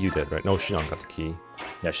that key? You did, right? No, Shinon got the key.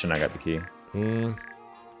 Yeah, Shinon got the key. I'm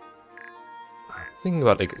thinking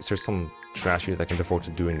about, like, is there some trash unit that can devote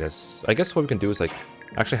to doing this? I guess what we can do is, like,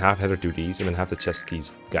 actually have Heather do these and then have the chest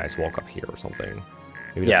keys guys walk up here or something.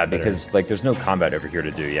 Maybe yeah, because, like, there's no combat over here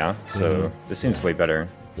to do, yeah? So this seems way better.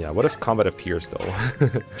 Yeah, what if combat appears, though?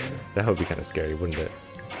 That would be kind of scary, wouldn't it?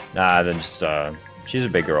 Nah, then just, she's a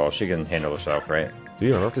big girl. She can handle herself, right? Do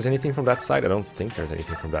you remember if there's anything from that side? I don't think there's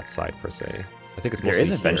anything from that side, per se. I think it's mostly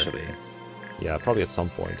there is eventually. Yeah, probably at some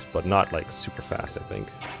point, but not, like, super fast, I think.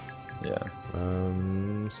 Yeah.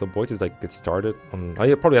 So Boyd is, like, get started on... Oh,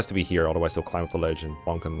 yeah, it probably has to be here, otherwise they'll climb up the ledge and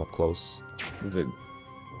bonk him up close. Is it,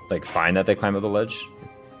 like, fine that they climb up the ledge?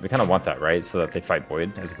 We kind of want that, right? So that they fight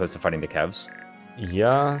Boyd, as opposed to fighting the Cavs?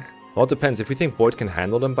 Yeah. Well, it depends. If we think Boyd can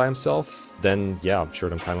handle them by himself, then, yeah, I'm sure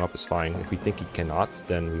them climbing up is fine. If we think he cannot,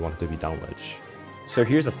 then we want him to be down ledge. So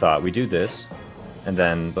here's a thought. We do this, and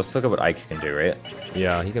then let's look at what Ike can do, right?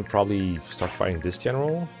 Yeah, he can probably start fighting this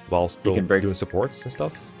general while still doing supports and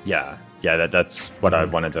stuff. Yeah, that's what I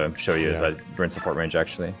wanted to show you, is that we're in support range,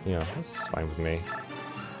 actually. Yeah, that's fine with me.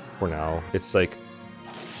 For now. It's like,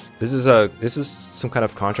 this is some kind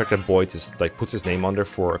of contract that Boyd just, like, puts his name under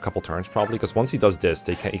for a couple turns, probably, because once he does this,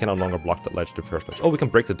 he can no longer block that ledge in the first place. Oh, we can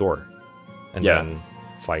break the door. And then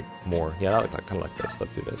fight more. Yeah, I kind of like this.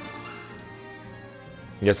 Let's do this.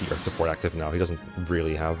 He has the earth support active now. He doesn't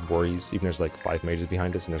really have worries. Even there's like 5 mages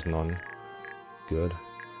behind us and there's none. Good.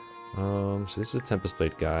 So this is a Tempest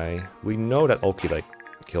Blade guy. We know that Oki, like,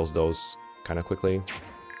 kills those kind of quickly.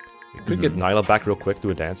 We could get Nailah back real quick,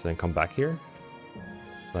 do a dance, and then come back here.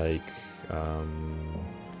 Like,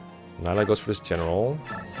 Nailah goes for this general,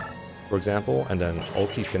 for example, and then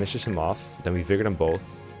Oki finishes him off. Then we vigor them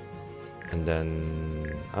both. And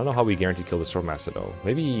then I don't know how we guarantee kill the Swordmaster though.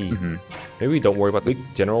 Maybe maybe we don't worry about the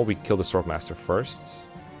general. We kill the Swordmaster first.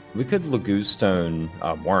 We could Lagoon Stone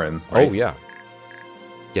Warren. Right? Oh yeah,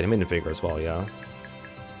 get him into vigor as well. Yeah.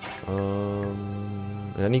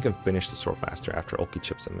 And then he can finish the Swordmaster after Oki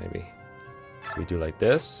chips him maybe. So we do like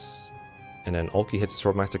this, and then Oki hits the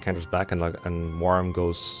Swordmaster, canters back, and Moram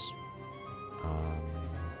goes.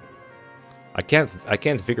 I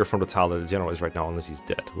can't figure from the tile that the general is right now unless he's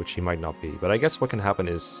dead, which he might not be. But I guess what can happen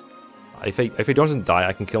is, if he doesn't die,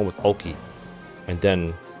 I can kill him with Oki, and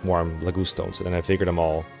then Moram Lagoon Stones, and then I figure them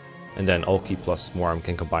all, and then Oki plus Moram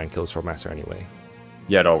can combine kill the Swordmaster anyway.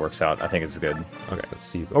 Yeah, it all works out. I think it's good. Okay, let's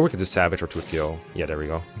see. Or we could just Savage or Toothkill. Yeah, there we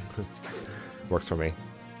go. Works for me.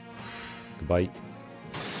 Goodbye.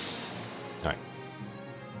 Alright.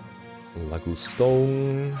 Lagoon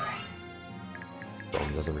Stone.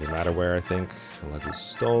 Stone doesn't really matter where, I think. Lagoon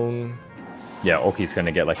Stone. Yeah, Oki's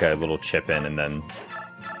gonna get like a little chip in and then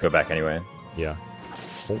go back anyway. Yeah.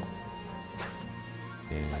 Bonk.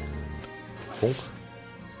 And bonk.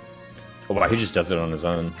 Oh wow, he just does it on his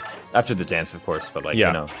own. After the dance, of course, but like, yeah.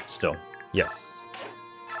 you know, still. Yes.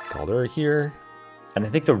 Calder here. And I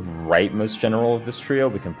think the rightmost general of this trio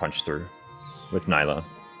we can punch through with Nailah.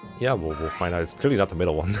 Yeah, we'll find out. It's clearly not the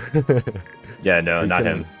middle one. Yeah, no, not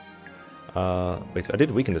him. Wait, so I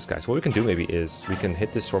did weaken this guy. So what we can do maybe is we can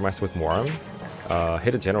hit this Swordmaster with Moram,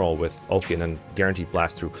 hit a general with Oki, and then guarantee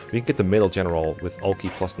blast through. We can get the middle general with Oki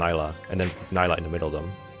plus Nailah, and then Nailah in the middle of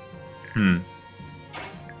them.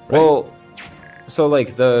 Right? Well, so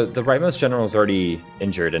like the rightmost general is already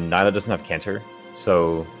injured, and Nailah doesn't have canter.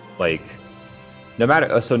 So like, no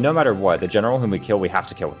matter what, the general whom we kill, we have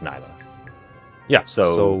to kill with Nailah. Yeah.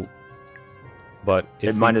 So but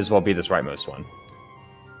it might as well be this rightmost one.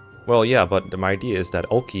 Well, yeah, but my idea is that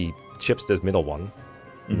Oki chips this middle one,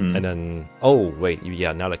 and then wait,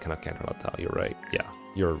 yeah, Nailah cannot counter that tile. You're right. Yeah,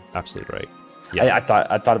 you're absolutely right. Yeah,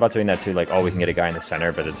 I thought about doing that too. Like, we can get a guy in the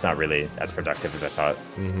center, but it's not really as productive as I thought.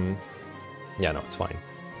 Yeah, no, it's fine.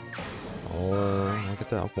 I'll get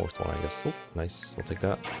the outmost one, I guess. Oh, nice. We'll take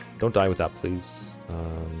that. Don't die with that, please.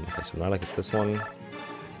 Okay, so Nailah gets this one.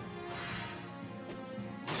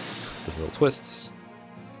 Does little twists.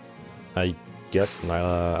 I guess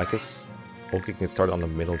Oki can start on the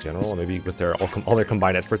middle general, and maybe with their all their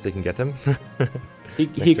combined efforts, they can get him.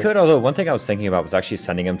 He could, although one thing I was thinking about was actually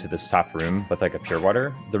sending him to this top room with like a pure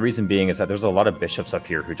water. The reason being is that there's a lot of bishops up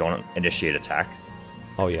here who don't initiate attack.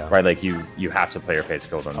 Oh yeah. Right, like you have to play your face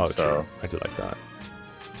kill them. Oh, so true. I do like that.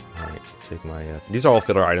 Alright, take my... these are all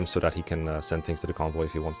filler items so that he can send things to the convoy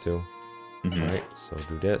if he wants to. Alright, so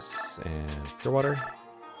do this, and pure water.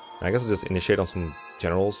 And I guess I'll just initiate on some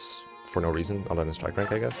generals for no reason, other than strike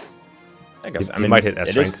rank, I guess. I mean, he might hit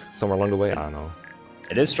S rank somewhere along the way, I don't know.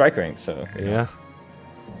 It is strike rank, so... Yeah.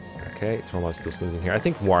 Okay, Turnwheels still snoozing here. I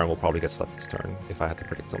think Warren will probably get slept this turn, if I had to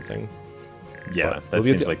predict something. Yeah, that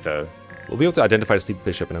seems like the... We'll be able to identify the sleep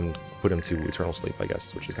bishop and then put him to eternal sleep, I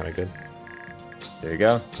guess, which is kind of good. There you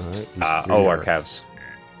go. Alright, our calves.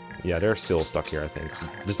 Yeah, they're still stuck here, I think.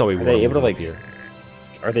 There's no way Are they able to, like... here.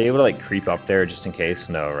 Are they able to, like, creep up there just in case?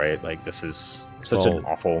 No, right? Like, this is such an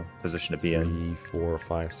awful position to be in. 3, 4,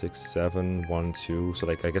 5, 6, 7, 1, 2. So,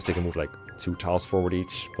 like, I guess they can move, like, 2 tiles forward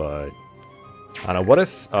each, but... I don't know. What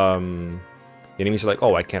if, the enemies are like,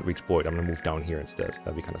 oh, I can't reach Boyd. I'm going to move down here instead.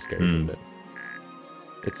 That'd be kind of scary, wouldn't it?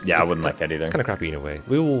 I wouldn't like that either. It's kind of crappy in a way.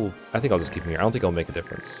 I think I'll just keep him here. I don't think it'll make a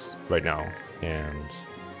difference right now. And,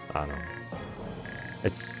 I don't know.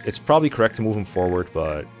 It's probably correct to move him forward,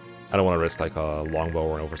 but I don't want to risk like a longbow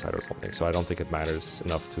or an oversight or something. So I don't think it matters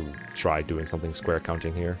enough to try doing something square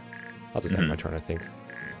counting here. I'll just end my turn, I think.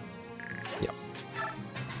 Yeah.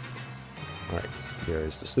 Alright,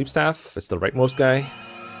 there's the sleep staff. It's the rightmost guy.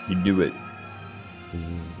 You do it.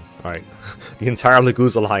 Alright. The entire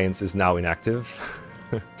Laguz alliance is now inactive.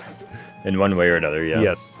 In one way or another, yeah.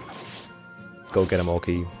 Yes. Go get him,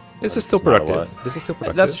 Oki. This is still productive. This is still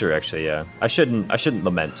productive. That's true, actually, yeah. I shouldn't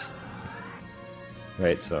lament.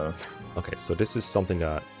 Right, so... Okay, so this is something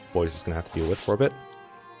that Boyd is going to have to deal with for a bit.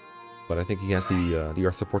 But I think he has the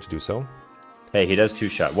earth support to do so. Hey, he does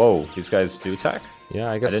 2-shot. Whoa, these guys do attack?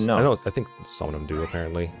 Yeah, I guess... I didn't know. I think some of them do,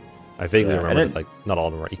 apparently. I vaguely remember that, like, not all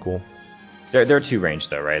of them are equal. They're 2 range,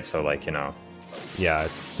 though, right? So, like, you know... Yeah,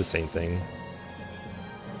 it's the same thing.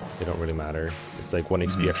 They don't really matter. It's like 1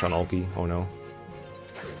 XP extra on Alki. Oh, no.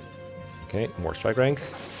 Okay, more strike rank.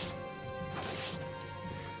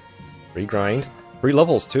 Free grind. Free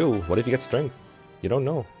levels, too. What if you get strength? You don't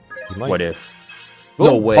know. You might. What if?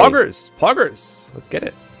 No way. Poggers! Poggers! Let's get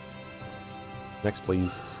it. Next,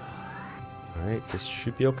 please. Alright, this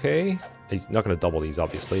should be okay. He's not going to double these,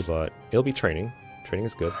 obviously, but it'll be training. Training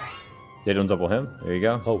is good. They don't double him. There you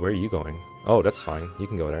go. Oh, where are you going? Oh, that's fine. You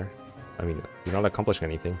can go there. I mean, you're not accomplishing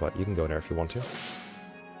anything, but you can go there if you want to.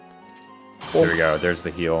 There we go. There's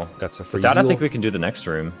the heal. That's a free With that, heal. I think we can do the next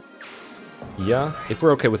room. Yeah, if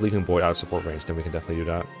we're okay with leaving Boyd out of support range, then we can definitely do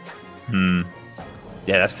that.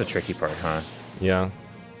 Yeah, that's the tricky part, huh? Yeah.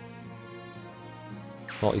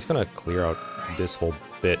 Well, he's gonna clear out this whole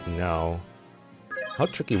bit now. How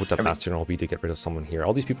tricky would that Master General be to get rid of someone here?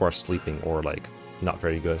 All these people are sleeping or, like, not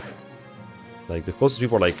very good. Like, the closest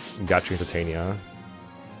people are, like, Gatry and Titania.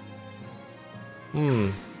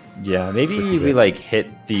 Yeah, maybe we, like, hit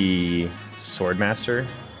the Swordmaster.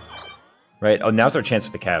 Right? Oh, now's our chance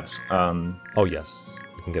with the Cavs. Oh, yes.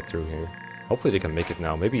 We can get through here. Hopefully they can make it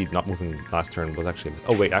now. Maybe not moving last turn was actually...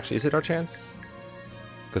 Oh, wait, actually, is it our chance?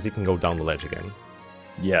 Because he can go down the ledge again.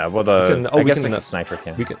 Yeah, well, I guess the sniper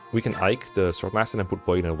can. We can Ike the Swordmaster and put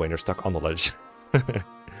Boyd in a way and they're stuck on the ledge.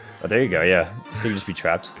 Oh, there you go, yeah. They could just be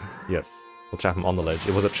trapped. Yes. We'll trap him on the ledge.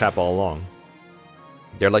 It was a trap all along.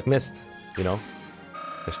 They're like mist, you know?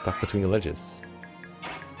 They're stuck between the ledges.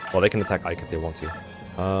 Well, they can attack Ike if they want to.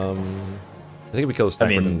 I think if we kill the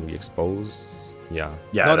sniper, then we expose. Yeah.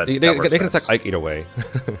 Yeah, no, they can attack Ike either way.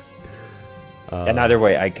 And either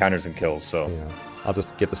way, Ike counters and kills, so... Yeah. I'll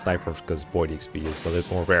just get the sniper because Boyd XP is a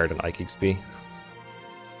little more rare than Ike XP.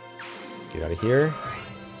 Get out of here.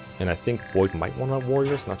 And I think Boyd might want our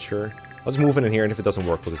warriors, not sure. Let's move in here, and if it doesn't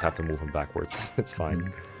work, we'll just have to move him backwards. It's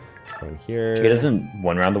fine. Go in here. He doesn't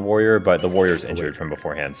one round the warrior, but the warrior's injured from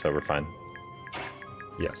beforehand, so we're fine.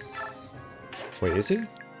 Yes. Wait, is he?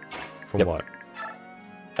 From what?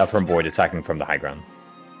 From Boyd attacking from the high ground.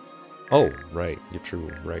 Oh, right. You're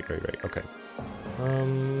true. Right. Okay.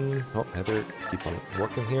 Oh, Heather, keep on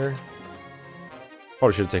working here.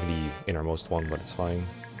 Probably should have taken the innermost one, but it's fine.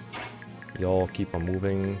 Y'all keep on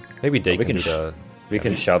moving. Maybe they can do the... We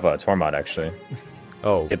can shove a Tormod, actually.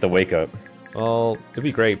 Oh. Get the wake up. Well, it'd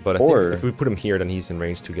be great, but I think if we put him here, then he's in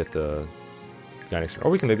range to get the guy next turn.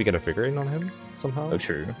 Or we can maybe get a Vigor in on him, somehow. Oh,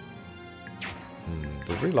 true.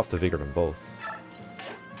 We'd really love to Vigor them both.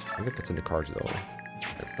 I think that's in the cards, though.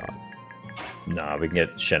 It's not. Nah, we can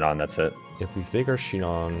get Shin on, that's it. If we Vigor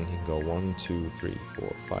Shinon, he can go 1, 2, 3,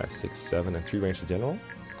 4, 5, 6, 7, and 3 range to general?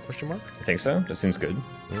 Question mark? I think so. That seems good.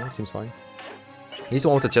 Yeah, seems fine. He's the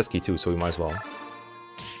one with the chest key too, so we might as well.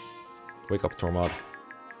 Wake up, Tormod.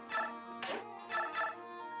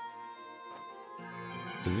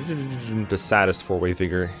 The saddest 4-way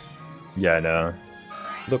Vigor. Yeah, I know.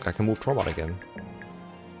 Look, I can move Tormod again.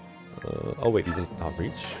 Oh wait, he does not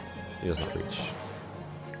reach? He does not reach.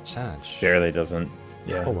 Sad. Barely doesn't.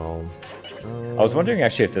 Yeah. Oh well. I was wondering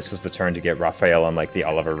actually if this was the turn to get Raphael on like the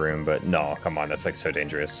Oliver room, but no, come on, that's like so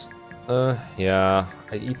dangerous. Yeah.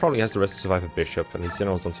 He probably has the rest to survive a bishop, and his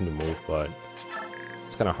generals don't seem to move, but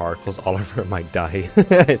it's kind of hard, plus Oliver might die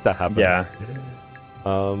if that happens. Yeah.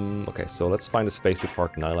 Okay, so let's find a space to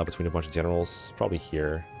park Nailah between a bunch of generals. Probably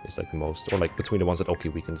here is like the most, or like between the ones that Oki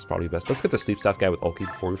weakens is probably best. Let's get the sleep staff guy with Oki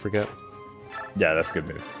before we forget. Yeah, that's a good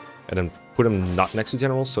move. And then put him not next to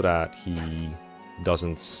generals so that he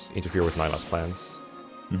doesn't interfere with Nailah's plans.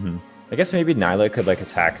 I guess maybe Nailah could like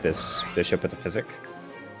attack this bishop with the physic.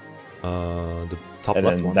 The top and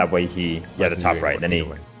left then one. that way he, yeah, the top right. Then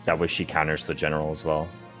way. That way she counters the general as well.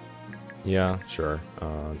 Yeah, sure.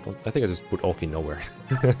 I think I just put Oki nowhere.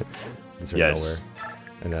 Yes. Nowhere.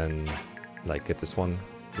 And then, like, get this one,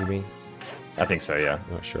 you mean? I think so, yeah.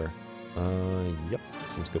 Not sure. Yep.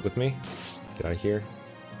 Seems good with me. Get out of here.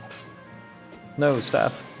 No,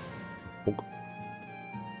 staff. Oh.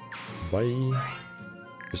 Bye.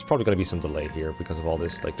 There's probably going to be some delay here because of all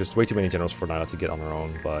this. Like, there's way too many generals for Nailah to get on their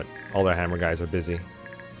own, but all their hammer guys are busy.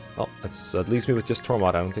 Well, that leaves me with just Tormod.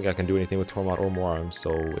 I don't think I can do anything with Tormod or Moarm,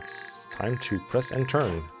 so it's time to press and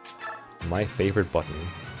turn. My favorite button.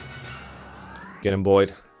 Get him,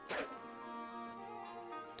 Boyd.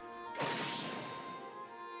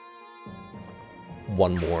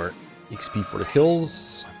 One more XP for the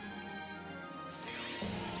kills.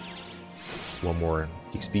 One more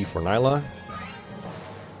XP for Nailah.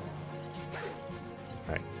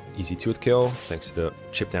 Alright, easy 2th kill, thanks to the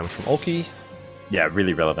chip damage from Oki. Yeah,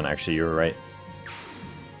 really relevant actually, you were right.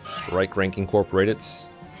 Strike rank incorporated.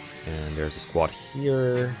 And there's a squad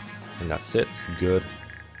here. And that's it. Good.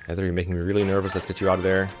 Heather, you're making me really nervous. Let's get you out of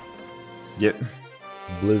there. Yep.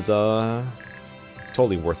 Blizza.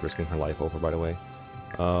 Totally worth risking her life over, by the way.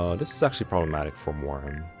 This is actually problematic for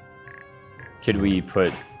Moarm. Could we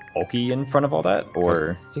put Oki in front of all that? Or I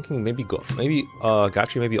was thinking maybe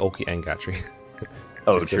Gatry, maybe Oki and Gatry.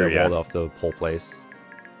 Oh, to true, yeah. walled off the whole place.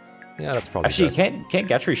 Yeah, that's probably Actually, best. can't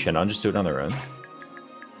Gatry Shinon just do it on their own?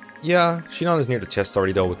 Yeah, Shinon is near the chest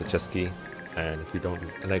already though with the chest key. And if we don't,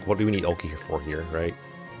 like, what do we need Oki here for here, right?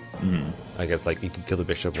 I guess like you could kill the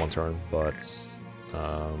bishop one turn, but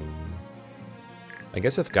I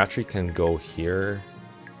guess if Gatry can go here,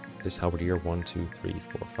 this halberdier 1, 2, 3,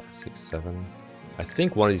 4, 5, 6, 7. I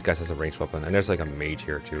think one of these guys has a ranged weapon, and there's like a mage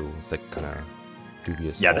here too. It's like kind of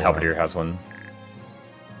dubious. Yeah, the halberdier has one.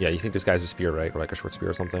 Yeah, you think this guy's a spear, right, or like a short spear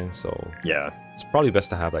or something? So Yeah, it's probably best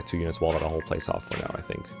to have like 2 units wall out the whole place off for now. I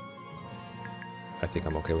think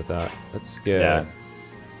I'm okay with that. Let's get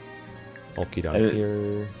Ulki down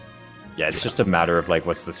here. Yeah, it's just a matter of like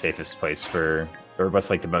what's the safest place for, or what's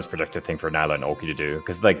like the most productive thing for Nailah and Ulki to do,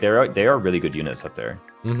 because like they are really good units up there.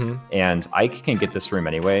 And Ike can get this room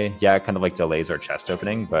anyway. Yeah, it kind of like delays our chest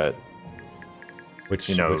opening, but what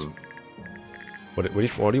do you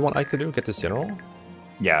want Ike to do? Get this general?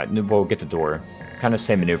 Yeah, we'll get the door. Kind of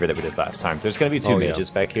same maneuver that we did last time. There's going to be 2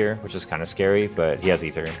 mages back here, which is kind of scary, but he has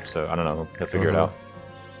ether, so I don't know. He'll figure it out.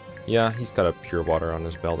 Yeah, he's got a pure water on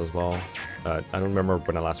his belt as well. I don't remember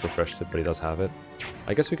when I last refreshed it, but he does have it.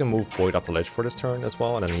 I guess we can move Boyd up the ledge for this turn as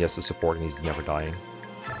well, and then he has the support and he's never dying.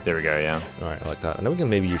 There we go, yeah. Alright, I like that. And then we can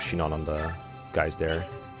maybe use Shinon on the guys there.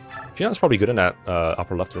 Shinon's probably good in that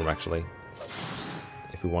upper left room, actually.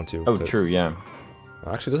 If we want to. Oh, true, yeah.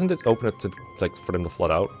 Actually, doesn't it open it to, like, for them to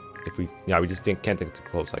flood out? If we, yeah, we just can't take it too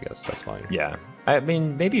close, I guess. That's fine. Yeah. I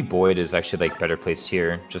mean, maybe Boyd is actually, like, better placed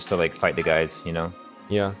here, just to, like, fight the guys, you know?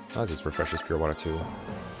 Yeah, I'll just refresh his pure water, too.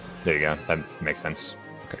 There you go. That makes sense.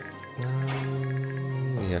 Okay.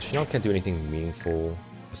 Yeah, Shinon can't do anything meaningful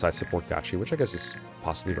besides support Gachi, which I guess is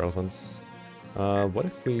possibly relevant. What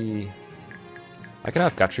if we... I can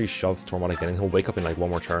have Gatri shove Tormod again, and he'll wake up in like 1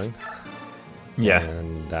 more turn. Yeah.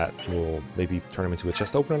 And that will maybe turn him into a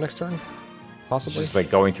chest opener next turn, possibly. Just like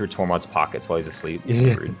going through Tormod's pockets while he's asleep.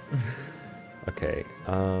 Yeah. Okay.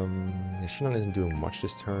 Shinon isn't doing much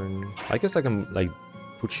this turn. I guess I can like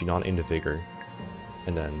put Shinon into Vigor,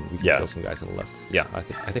 and then we can kill some guys on the left. Yeah, I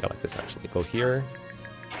think I like this actually. Go here,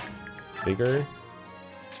 Vigor.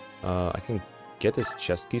 I can get this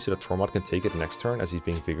chest key so that Tormod can take it next turn as he's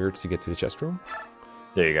being Vigored to get to the chest room.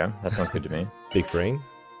 There you go. That sounds good to me. Big brain.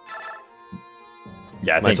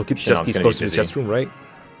 Yeah, I might as well keep chest keys close to the chest room, right?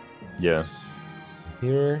 Yeah.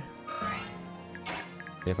 Here.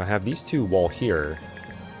 If I have these 2 wall here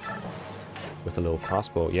with a little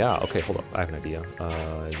crossbow, yeah. Okay, hold up. I have an idea.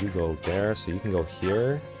 You go there, so you can go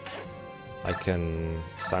here. I can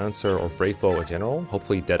silencer or brave bow a general,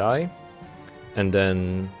 hopefully Deadeye, and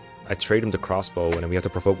then I trade him the crossbow, and then we have the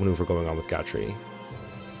provoke maneuver going on with Gatri.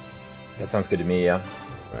 That sounds good to me, yeah.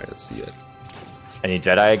 Alright, let's see it. Any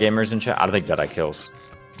Deadeye gamers in chat? I don't think Deadeye kills,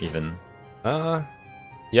 even.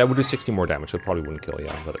 Yeah, we'll do 60 more damage, so it probably wouldn't kill,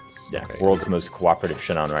 yeah, but it's okay. World's most cooperative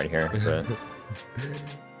Shinon right here.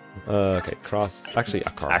 But... okay, cross... Actually,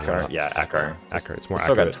 Akar. Akar, yeah, Akar. Akar, it's more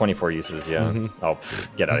still accurate. got 24 uses, yeah. Oh,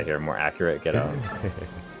 get out of here. More accurate, get out.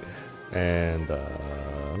 And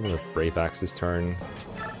I'm going to Brave Axe this turn.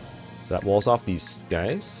 So that walls off these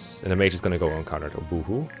guys, and the mage is going to go uncountered, or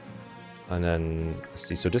boohoo. And then, let's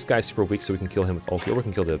see, so this guy's super weak, so we can kill him with Ulki, or we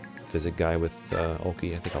can kill the Physic guy with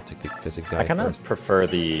Ulki. I think I'll take the Physic guy I kind of prefer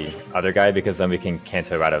the other guy, because then we can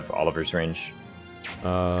Kanto out of Oliver's range.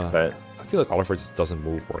 But I feel like Oliver just doesn't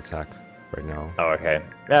move or attack right now. Oh, okay.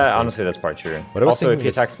 Yeah, honestly, that's probably true. But also, if he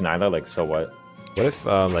attacks Nailah, like, so what? What if,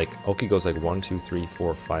 like, Ulki goes like 1, 2, 3,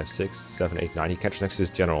 4, 5, 6, 7, 8, 9, he catches next to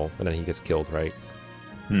his general, and then he gets killed, right?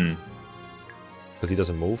 Because he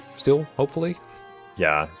doesn't move still, hopefully?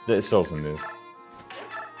 Yeah, it still doesn't move.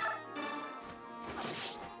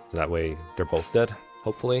 So that way, they're both dead,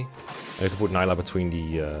 hopefully. And we can put Nailah between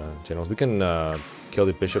the generals. We can kill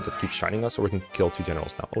the bishop that keeps shining us, or we can kill 2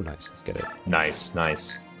 generals now. Oh, nice. Let's get it. Nice,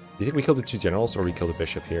 nice. Do you think we kill the 2 generals, or we kill the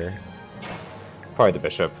bishop here? Probably the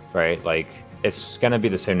bishop, right? Like, it's gonna be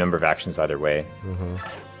the same number of actions either way.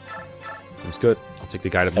 Seems good. I'll take the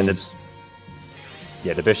guy that moves.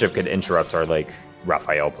 Yeah, the bishop could interrupt our, like,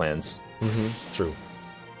 Raphael plans. True.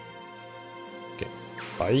 Okay.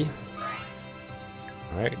 Bye.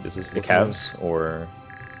 Alright, this is the calves, or...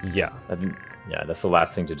 Yeah. Yeah, that's the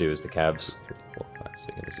last thing to do is the calves. 3, 4, 5,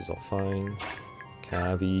 6. This is all fine.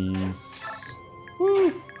 Cavies.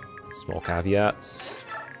 Woo! Small caveats.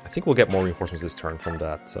 I think we'll get more reinforcements this turn from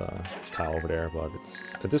that tile over there, but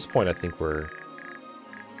it's at this point I think we're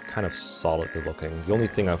kind of solidly looking. The only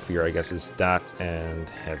thing I fear, I guess, is that and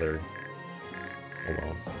Heather. Oh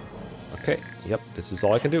well. Okay, yep, this is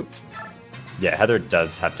all I can do. Yeah, Heather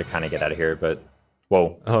does have to kind of get out of here, but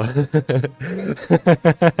Whoa. Oh. I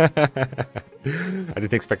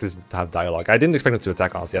didn't expect this to have dialogue. I didn't expect it to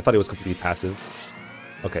attack, honestly. I thought it was completely passive.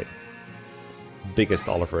 Okay. Biggest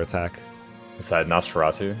Oliver attack. Is that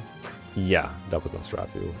Nosferatu? Yeah, that was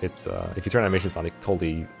Nosferatu. It's if you turn animations on, it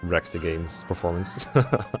totally wrecks the game's performance.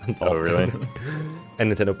 Oh, really? And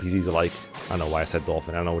Nintendo PCs alike. I don't know why I said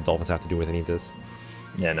dolphin. I don't know what dolphins have to do with any of this.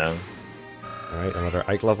 Yeah, no. Alright, another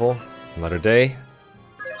Ike level. Another day.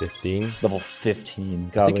 15. Level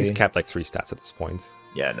 15. I think he's capped like 3 stats at this point.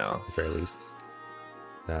 Yeah, no. At the very least.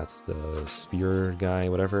 That's the spear guy,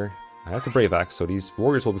 whatever. I have the Brave Axe, so these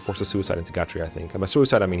warriors will be forced to suicide into Gatry, I think. And by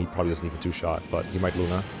suicide, I mean he probably doesn't even 2-shot, but he might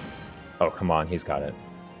Luna. Oh, come on, he's got it.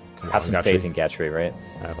 Come Have on, some faith in Gatry, right?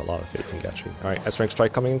 I have a lot of faith in Gatry. Alright, S-Rank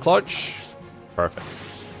Strike coming in clutch. Perfect.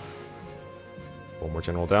 One more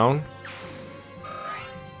general down.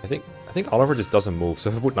 I think Oliver just doesn't move, so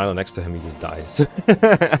if I put Nailah next to him, he just dies.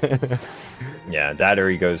 Yeah, that or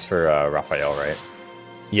he goes for Raphael, right?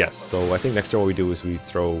 Yes, so I think next turn what we do is we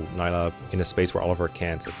throw Nailah in a space where Oliver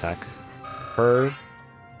can't attack her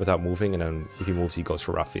without moving, and then if he moves, he goes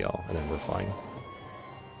for Raphael, and then we're fine.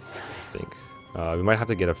 I think. We might have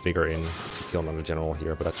to get a figure in to kill another general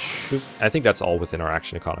here, but that should... I think that's all within our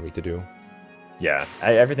action economy to do. Yeah,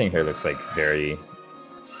 everything here looks like very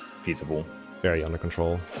feasible. Very under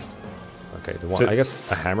control. Okay, the one, I guess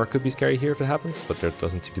a hammer could be scary here if it happens, but there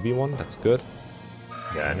doesn't seem to be one. That's good.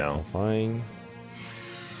 Yeah, I know. All fine.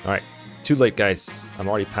 Alright, too late, guys. I'm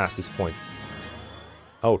already past this point.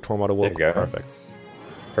 Oh, Tormod awoke. Perfect.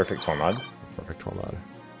 Perfect Tormod. Perfect Tormod.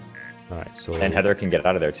 Alright, so... And Heather can get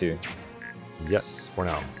out of there, too. Yes, for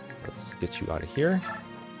now. Let's get you out of here.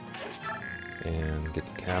 And get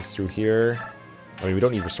the calves through here. I mean, we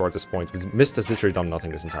don't need restore at this point. Mist has literally done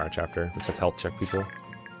nothing this entire chapter, except health check people.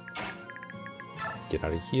 Get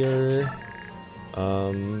out of here.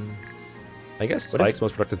 I guess Spike's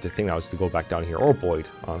most productive thing now is to go back down here, or Boyd,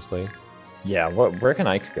 honestly. Yeah, where can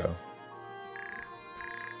Ike go?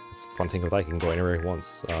 It's the fun thing with Ike, he can go anywhere he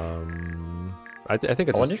wants. I think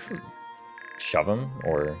it's... I wonder if shove him,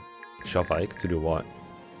 or... Shove Ike to do what?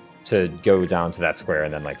 To go down to that square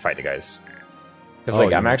and then, like, fight the guys. Because,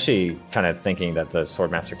 like, I'm actually kind of thinking that the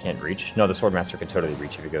Swordmaster can't reach. No, the Swordmaster can totally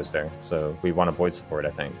reach if he goes there. So we want a Boyd support,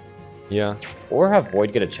 I think. Yeah. Or have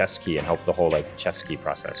Boyd get a chest key and help the whole, like, chest key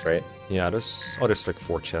process, right? Yeah, there's like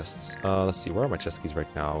 4 chests. Let's see, where are my chest keys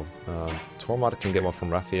right now? Tormod can get one from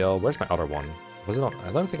Raphael. Where's my other one? Was it not?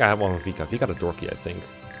 I don't think I had one with Vika. Vika had a Dorky, I think.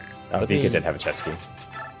 Vika did have a chest key.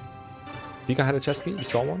 Vika had a chest key? You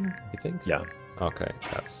saw one, you think? Yeah. Okay,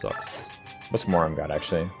 that sucks. What's Moram got,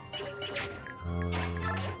 actually?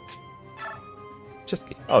 Chest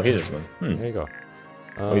key. Oh, he does one. There you go.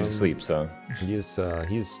 Oh, he's asleep, so... He's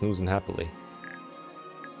snoozing happily.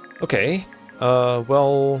 Okay.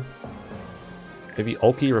 Well... Maybe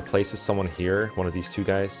Ulki replaces someone here, one of these 2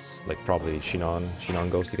 guys. Like, probably Shinon.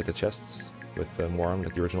 Shinon goes to get the chests with Moram,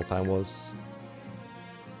 like the original plan was.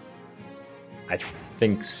 I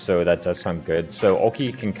think so, that does sound good. So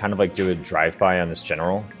Ulki can kind of like do a drive-by on this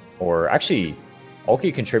general. Or actually,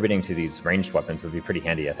 Ulki contributing to these ranged weapons would be pretty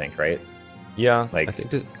handy, I think, right? Yeah, like, I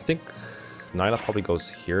think Nailah probably goes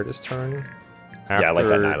here this turn. Yeah, I like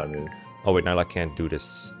that Nailah move. Oh wait, Nailah can't do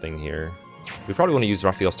this thing here. We probably want to use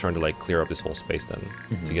Raphael's turn to like clear up this whole space then,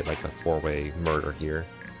 to get like a 4-way murder here.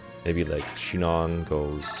 Maybe like Shinon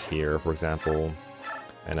goes here, for example,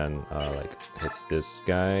 and then like hits this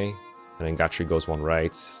guy, and then Gatry goes one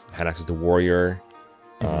right. Hanax is the warrior.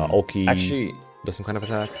 Ulki actually does some kind of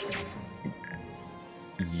attack.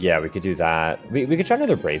 Yeah, we could do that. We could try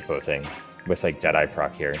another Brave Bow thing with like Deadeye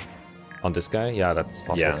proc here. On this guy? Yeah, that's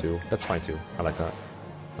possible too. That's fine too. I like that.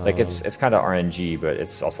 Like it's kind of RNG, but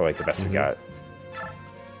it's also like the best we got.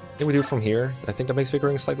 I think we do it from here. I think that makes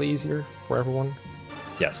figuring slightly easier for everyone.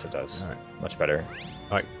 Yes, it does. All right. Much better.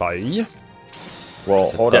 All right, bye. Well,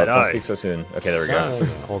 hold up. Don't speak so soon. Okay, there we go.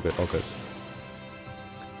 All good, all good.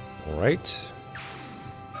 All right.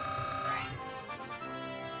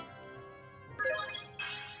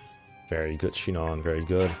 Very good, Shinon. Very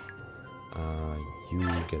good. You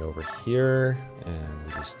get over here,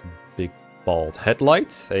 and just big bald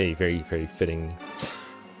headlights. Hey, very fitting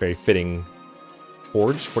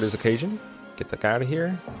forge for this occasion. Get the guy out of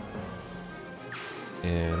here.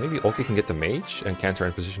 And maybe Ulki can get the mage and counter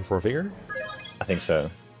in position for a vigor. I think so.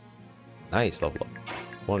 Nice, level up.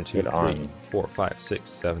 1, 2, 3, 4, 5, 6,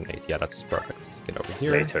 7, 8. Yeah, that's perfect. Get over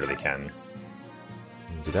here. They totally can.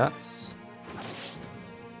 Do that.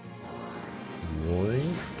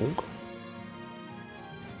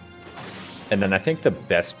 And then I think the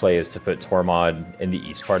best play is to put Tormod in the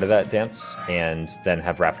east part of that dance, and then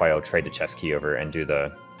have Raphael trade the chess key over and do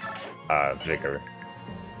the vigor.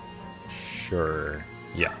 Sure.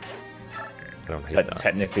 Yeah. I don't hate That that.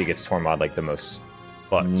 technically gets Tormod like the most.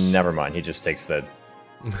 But Never mind. He just takes the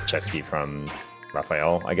chess key from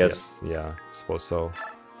Raphael, I guess. yes, yeah, I suppose so.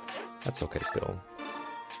 That's okay still.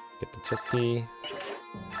 Get the chess key.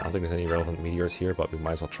 I don't think there's any relevant meteors here, but we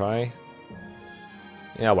might as well try.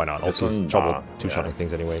 Yeah, why not? This Ulti's one, trouble two-shotting yeah.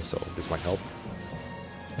 things anyway, so this might help.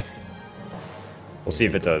 We'll see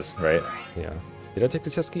if it does, right? Yeah. Did I take the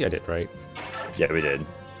chess key? I did, right? Yeah, we did.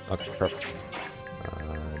 Okay, perfect.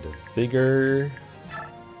 The vigor...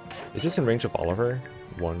 Is this in range of Oliver?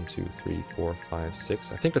 1, 2, 3, 4, 5,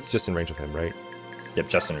 6. I think that's just in range of him, right? Yep,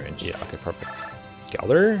 just in range. Yeah, okay, perfect.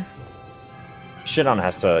 Gelder? Shinon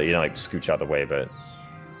has to, you know, like scooch out the way, but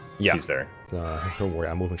Yeah. he's there. Don't worry,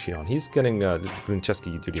 I'm moving Shinon. He's getting doing chess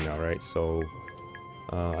key duty now, right? So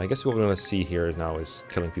I guess what we're gonna see here now is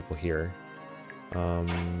killing people here.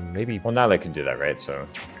 Maybe. Well, Nailah can do that, right? So.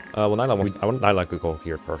 Well, Nailah wants. I want Nailah to go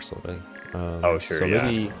here personally. Oh, sure. So yeah.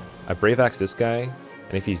 maybe I brave axe this guy,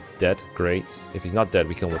 and if he's dead, great. If he's not dead,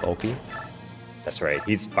 we kill him with Ulki. That's right.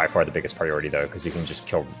 He's by far the biggest priority, though, because you can just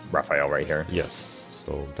kill Raphael right here. Yes.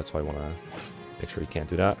 So that's why I want to make sure he can't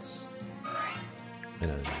do that. And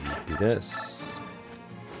then we do this.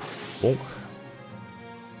 Bonk.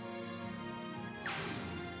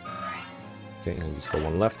 Okay, and you just go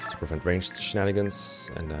one left to prevent ranged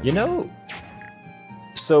shenanigans, and then... You know,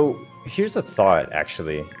 so here's a thought,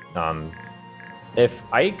 actually. If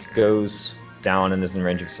Ike goes down and is in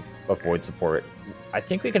range of void support, I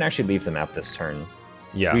think we can actually leave the map this turn.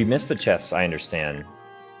 Yeah. We missed the chests, I understand.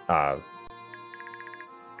 But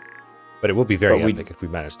it will be very but we- epic if we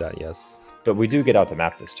manage that, yes. But we do get out the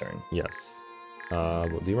map this turn. Yes. Do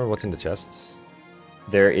you remember what's in the chests?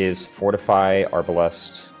 There is Fortify,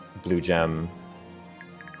 Arbalest, Blue Gem,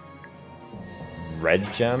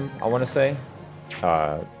 Red Gem, I want to say.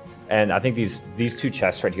 And I think these two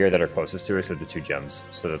chests right here that are closest to us are the two gems.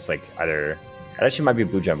 So that's like either... It actually might be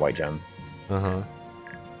Blue Gem, White Gem. Uh-huh.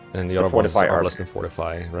 And the The other ones Fortify are are- less than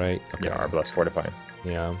Fortify, right? Okay. Yeah, Arbalest, Fortify.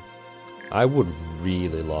 Yeah. I would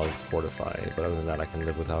really love Fortify, but other than that, I can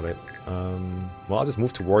live without it. Well, I'll just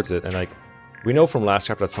move towards it, and like, we know from last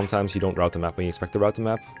chapter that sometimes you don't route the map when you expect to route the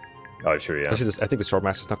map. Oh, true, yeah. Especially this, I think the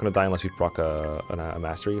Swordmaster's not going to die unless we proc a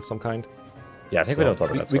mastery of some kind. Yeah, I think we don't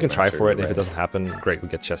talk about we can try Swordmaster, for it, and if right? it doesn't happen, great, we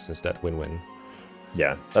get chests instead, win-win.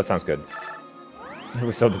 Yeah, that sounds good.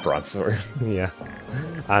 We still have the Bronze Sword. Yeah.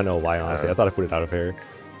 I don't know why, honestly. I thought I put it out of here.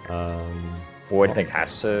 Boyd, I think,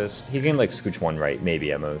 has to... He can, like, scooch one right,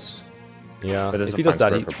 maybe at most. Yeah, But there's if a he does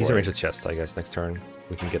fine that, square for he's in Boyd. range of chests, I guess, next turn.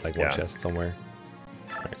 We can get, like, one Yeah. chest somewhere.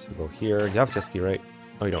 Alright, so we go here. You have a chest key, right?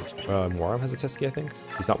 No, you don't. Moram has a chest key, I think.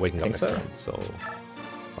 He's not waking up Think next so. turn, so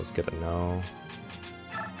I'll just get it now.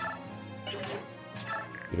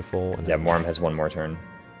 Beautiful. And Yeah, then- Morm has one more turn.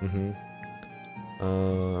 Mm-hmm.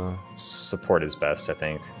 Support is best, I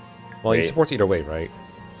think. Well, he Wait. supports either way, right?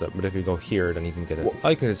 So, but if you go here, then he can get it. Well- Oh,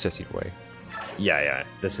 you can get his chest either way. Yeah.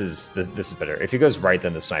 This is better. If he goes right,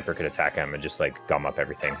 then the sniper could attack him and just, like, gum up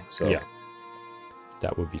everything. So Yeah.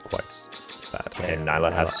 That would be quite bad. Okay, And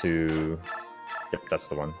Nailah has to... Yep, that's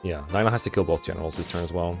the one. Yeah, Nailah has to kill both generals this turn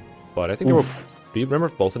as well. But I think they were... Do you remember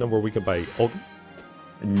if both of them were weakened by... Oh,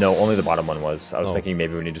 No, only the bottom one was. I was Oh. thinking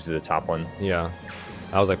maybe we need to do the top one. yeah.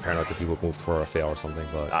 I was like paranoid that he would move for a fail or something,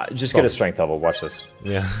 but... Just get a strength level. Watch this.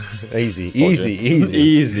 Yeah. easy.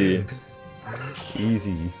 Easy.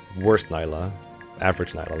 Easy. Worst Nailah.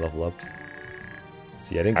 Average Nailah level up.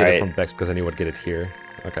 See, I didn't get it Alright. from Bex because I knew I'd get it here.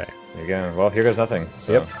 Okay. There you go. Well, here goes nothing.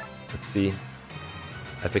 So. Yep. Let's see.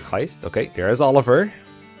 Epic heist. Okay, here's Oliver.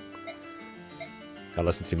 I'll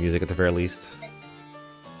listen to the music at the very least.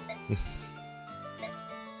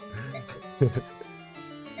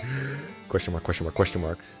 Question mark, question mark, question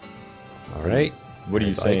mark. Alright. What are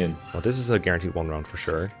you There's Ike. saying? Well, this is a guaranteed one round for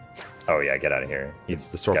sure. Oh, yeah, get out of here. It's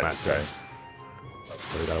the Got this Swordmaster. guy.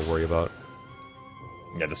 What we gotta worry about.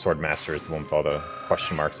 Yeah, the Sword Master is the one with all the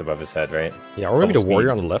question marks above his head, right? Yeah, or maybe the Double speed.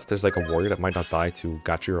 warrior on the left. There's like a warrior that might not die to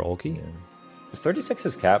Gachi or Ulki. Is 36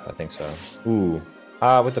 his cap? I think so. Ooh.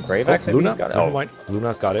 With the Brave Oh, Axe, maybe Luna? he's got it. Never Oh, mind.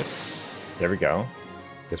 Luna's got it. there we go.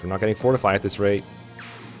 Guess we're not getting Fortify at this rate.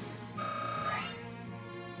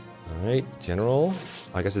 Alright, General.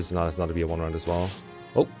 I guess it's not to be a one round as well.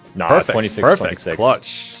 Oh, Nah, perfect, 26, perfect, 26.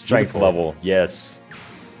 clutch. Strength Beautiful. level, yes.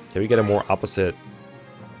 Can we get a more opposite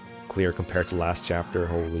clear compared to last chapter?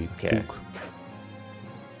 Holy Okay. pook.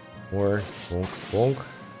 More, bonk, bonk.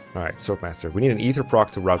 Alright, Swordmaster. We need an ether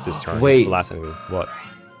proc to route this turn. This is Wait. the last enemy. What?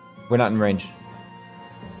 We're not in range.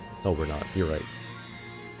 No, we're not. You're right.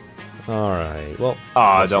 Alright, well.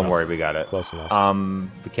 Ah, close don't enough. worry, we got it. Close enough.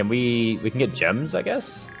 Can we can get gems, I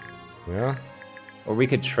guess? Yeah. Or we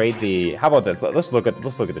could trade the... How about this? Let's look at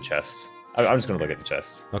the chests. I'm just gonna look at the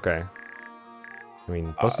chests. Okay. I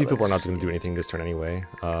mean, most of the people are not going to do anything this turn anyway.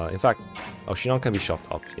 In fact, oh, Shinon can be shoved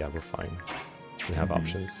up. Yeah, we're fine. We have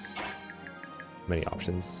options. Many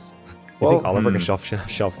options. You think Oliver can shove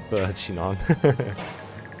Shinon?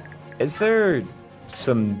 Is there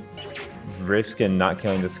some risk in not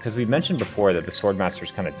killing this? Because we mentioned before that the Swordmaster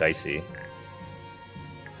is kind of dicey.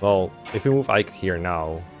 Well, if we move Ike here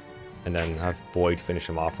now, and then have Boyd finish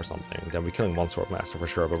him off or something, then we're killing one Swordmaster for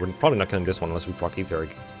sure, but we're probably not killing this one unless we proc Ether.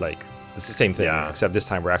 Like, it's the same thing, except this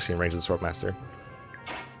time we're actually in range of the Swordmaster.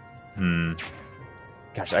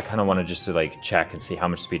 Gosh, I kind of want to just to, like, check and see how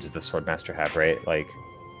much speed does the Swordmaster have, right? Like,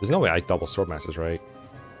 there's no way Ike doubles Swordmasters, right?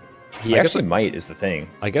 He actually might, is the thing.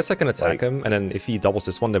 I guess I can attack him, and then if he doubles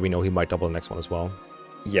this one, then we know he might double the next one as well.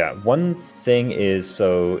 Yeah, one thing is,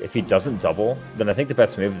 so if he doesn't double, then I think the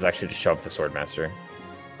best move is actually to shove the Swordmaster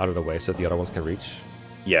out of the way so the other ones can reach.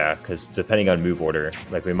 Yeah, because depending on move order,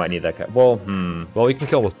 like, we might need that guy. Well, Well, we can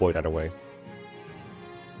kill with Boyd either way.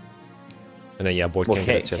 And then, yeah, Boyd can't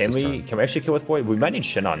get a chest this turn. Can we actually kill with Boyd? We might need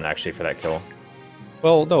Shinon, actually, for that kill.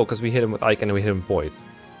 Well, no, because we hit him with Ike and then we hit him with Boyd.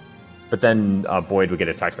 But then Boyd would get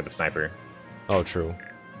attacked by the sniper. Oh, true.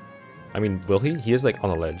 I mean, will he? He is, like,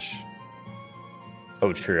 on the ledge.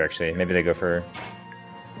 Oh, true, actually. Maybe they go for...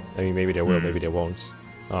 I mean, maybe they will, maybe they won't.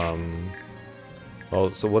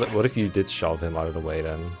 Well, so what if you did shove him out of the way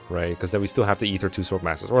then, right? Because then we still have to Ether 2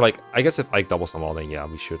 Swordmasters. Or, like, I guess if Ike doubles them all, then yeah,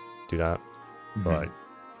 we should do that. But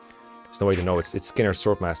there's no way to know. It's Skinner's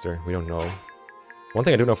Swordmaster. We don't know. One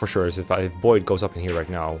thing I do know for sure is if Boyd goes up in here right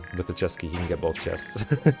now with the chest key, he can get both chests.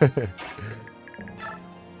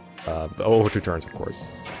 But over 2 turns, of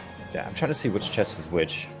course. Yeah, I'm trying to see which chest is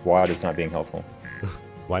which. Wad is not being helpful.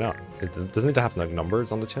 Why not? Doesn't it have, like,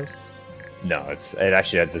 numbers on the chests? No, it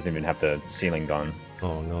actually doesn't even have the ceiling gone.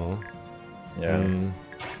 Oh, no. Yeah.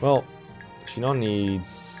 Well, Shinon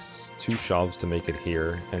needs 2 shoves to make it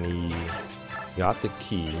here, and he got the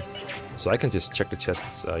key. So I can just check the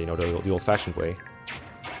chests, you know, the old-fashioned way.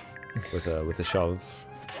 With a shove.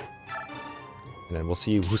 And then we'll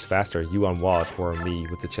see who's faster, you on Wad or me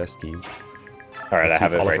with the chest keys. Alright, I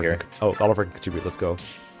have it right here. Oh, Oliver can contribute, let's go.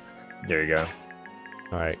 There you go.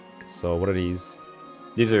 Alright, so what are these?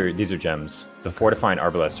 These are gems. The Fortifying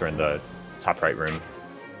Arbalists are in the top right room.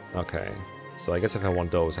 Okay, so I guess if I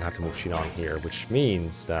want those, I have to move Shinon here, which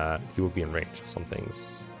means that he will be in range of some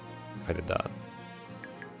things if I did that.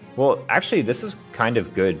 Well, actually, this is kind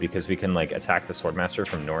of good because we can, like, attack the Swordmaster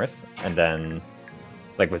from north, and then,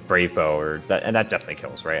 like, with Brave Bow, or that, and that definitely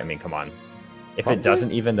kills, right? I mean, come on. If it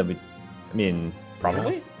doesn't even, then I mean,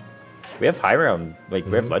 probably. We have high round, like,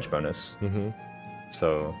 we have ledge bonus.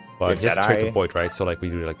 So, but he has to trade to Boyd, right? So, like, we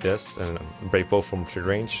do it like this, and Brave Bow from 3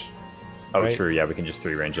 range. Oh, right? True, yeah, we can just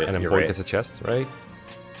 3-range it. And then Boyd gets a chest, right?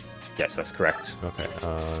 Yes, that's correct. Okay,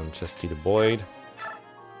 chest key to Boyd.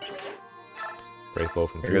 Brave Bow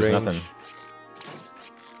from 3 range. Nothing.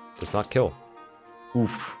 Does not kill.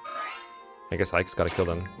 Oof. I guess Ike's got to kill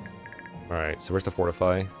then. Alright, so where's the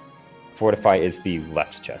Fortify? Fortify is the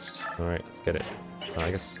left chest. Alright, let's get it.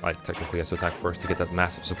 I guess Ike technically has to attack first to get that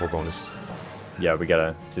massive support bonus. Yeah, we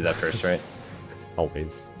gotta do that first, right?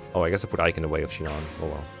 Always. Oh, I guess I put Ike in the way of Shinon. Oh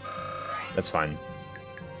well. That's fine.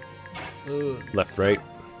 Left, right?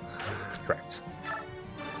 Correct.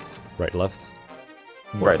 Right, left?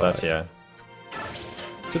 Right, left, yeah.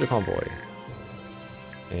 To the convoy.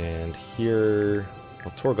 And here...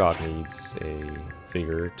 Well, Torgod needs a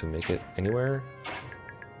figure to make it anywhere.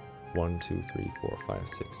 1, 2, 3, 4, 5,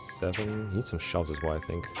 6, 7. He needs some shoves as well, I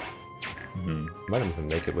think. Might not even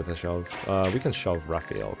make it with a shove. We can shove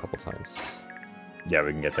Raphael a couple times. Yeah,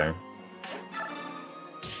 we can get there.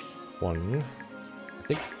 1. I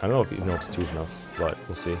think... I don't know if, even know if it's 2 enough, but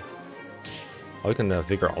we'll see. Oh, we can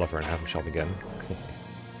Vigor Oliver and have him shove again.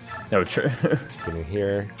 No, true. Get in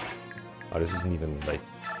here. Oh, this isn't even, like,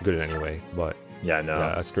 good in any way, but... Yeah, no.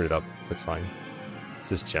 Yeah, I screwed it up. It's fine. It's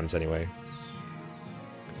just gems anyway.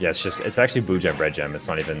 Yeah, it's actually blue gem, red gem. It's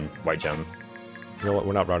not even white gem. You know what?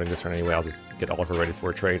 We're not routing this turn anyway. I'll just get Oliver ready for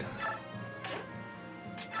a trade.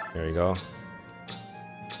 There you go.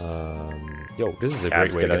 Yo, this is a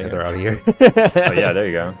great way to get Heather out of here. Oh yeah, there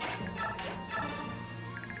you go.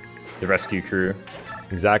 The rescue crew.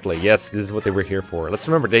 Exactly. Yes, this is what they were here for. Let's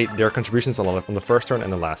remember their contributions on the first turn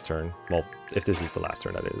and the last turn. Well, if this is the last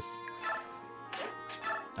turn, that is.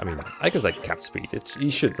 I mean, Ike is like cap speed. He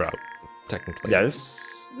should route technically. Yeah, this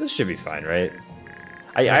should be fine, right?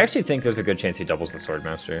 I actually think there's a good chance he doubles the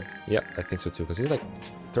Swordmaster. Yeah, I think so too, because he's like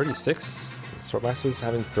 36. Swordmaster's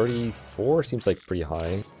having 34 seems like pretty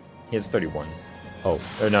high. He has 31. Oh.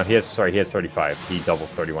 Or no, he has 35. He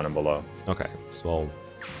doubles 31 and below. Okay, so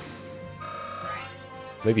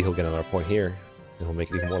Maybe he'll get another point here. And he'll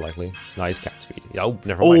make it even more likely. Nah, he's cat speed. Yeah, oh,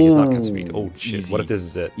 never mind, he's not cat speed. Oh, shit. Easy. What if this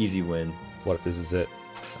is it? Easy win. What if this is it?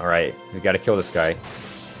 Alright, we gotta kill this guy.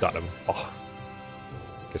 Got him. Oh,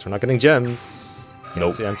 Guess we're not getting gems. Can't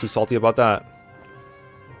Nope. say I'm too salty about that.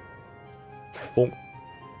 Bonk.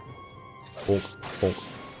 Bonk. Bonk.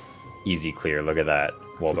 easy clear. Look at that.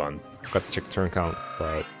 Well done. Forgot to check turn count,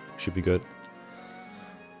 but should be good.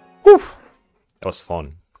 Whew! That was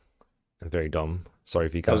fun. And very dumb. Sorry,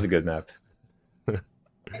 Vika. That was a good map.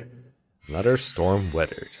 Another storm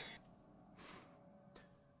weathered.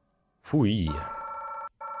 Hui.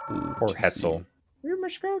 Poor Hetzel. We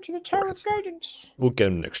must go to the Tower of Guidance. We'll get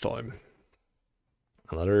him next time.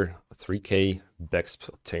 Another 3k Bex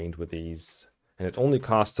obtained with these. And it only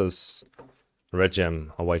cost us a red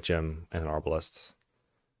gem, a white gem, and an arbalest.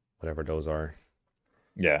 Whatever those are.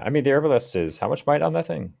 Yeah, I mean, the Herbalist is how much might on that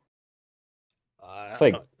thing? It's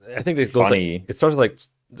like I think it goes funny. like, it started like,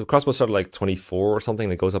 the crossbow started like 24 or something,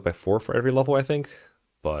 and it goes up by 4 for every level, I think.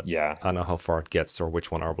 But Yeah, I don't know how far it gets or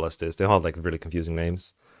which one arbalest is. They all have like really confusing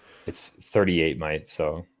names. it's 38 might.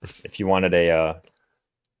 So if you wanted a,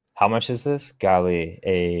 how much is this? Golly,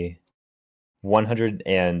 a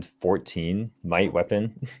 114 might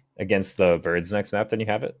weapon against the birds next map, then you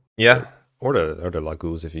have it. Yeah, or the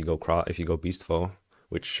Lagoos if you go Beast Foe.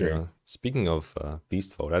 Which, Sure. Speaking of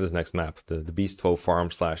Beast Foe, that is next map. The Beast Foe farm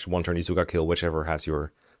 / one turn Izuka kill, whichever has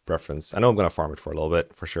your preference. I know I'm gonna farm it for a little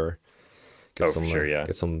bit for sure. For sure, yeah.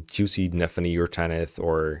 Get some juicy Nephany or Tanith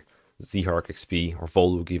or Zehark XP or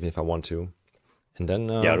Volug even if I want to. And then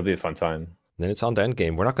Yeah, it'll be a fun time. then it's on the end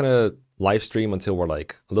game. We're not gonna live stream until we're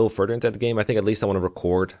like a little further into the game. I think at least I want to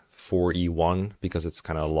record for E1 because it's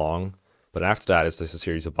kind of long. But after that, it's just a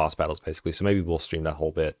series of boss battles basically. So maybe we'll stream that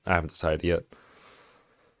whole bit. I haven't decided yet.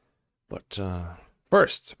 But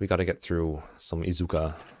first, we got to get through some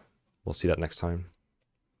Izuka. We'll see that next time.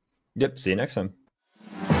 Yep, see you next time.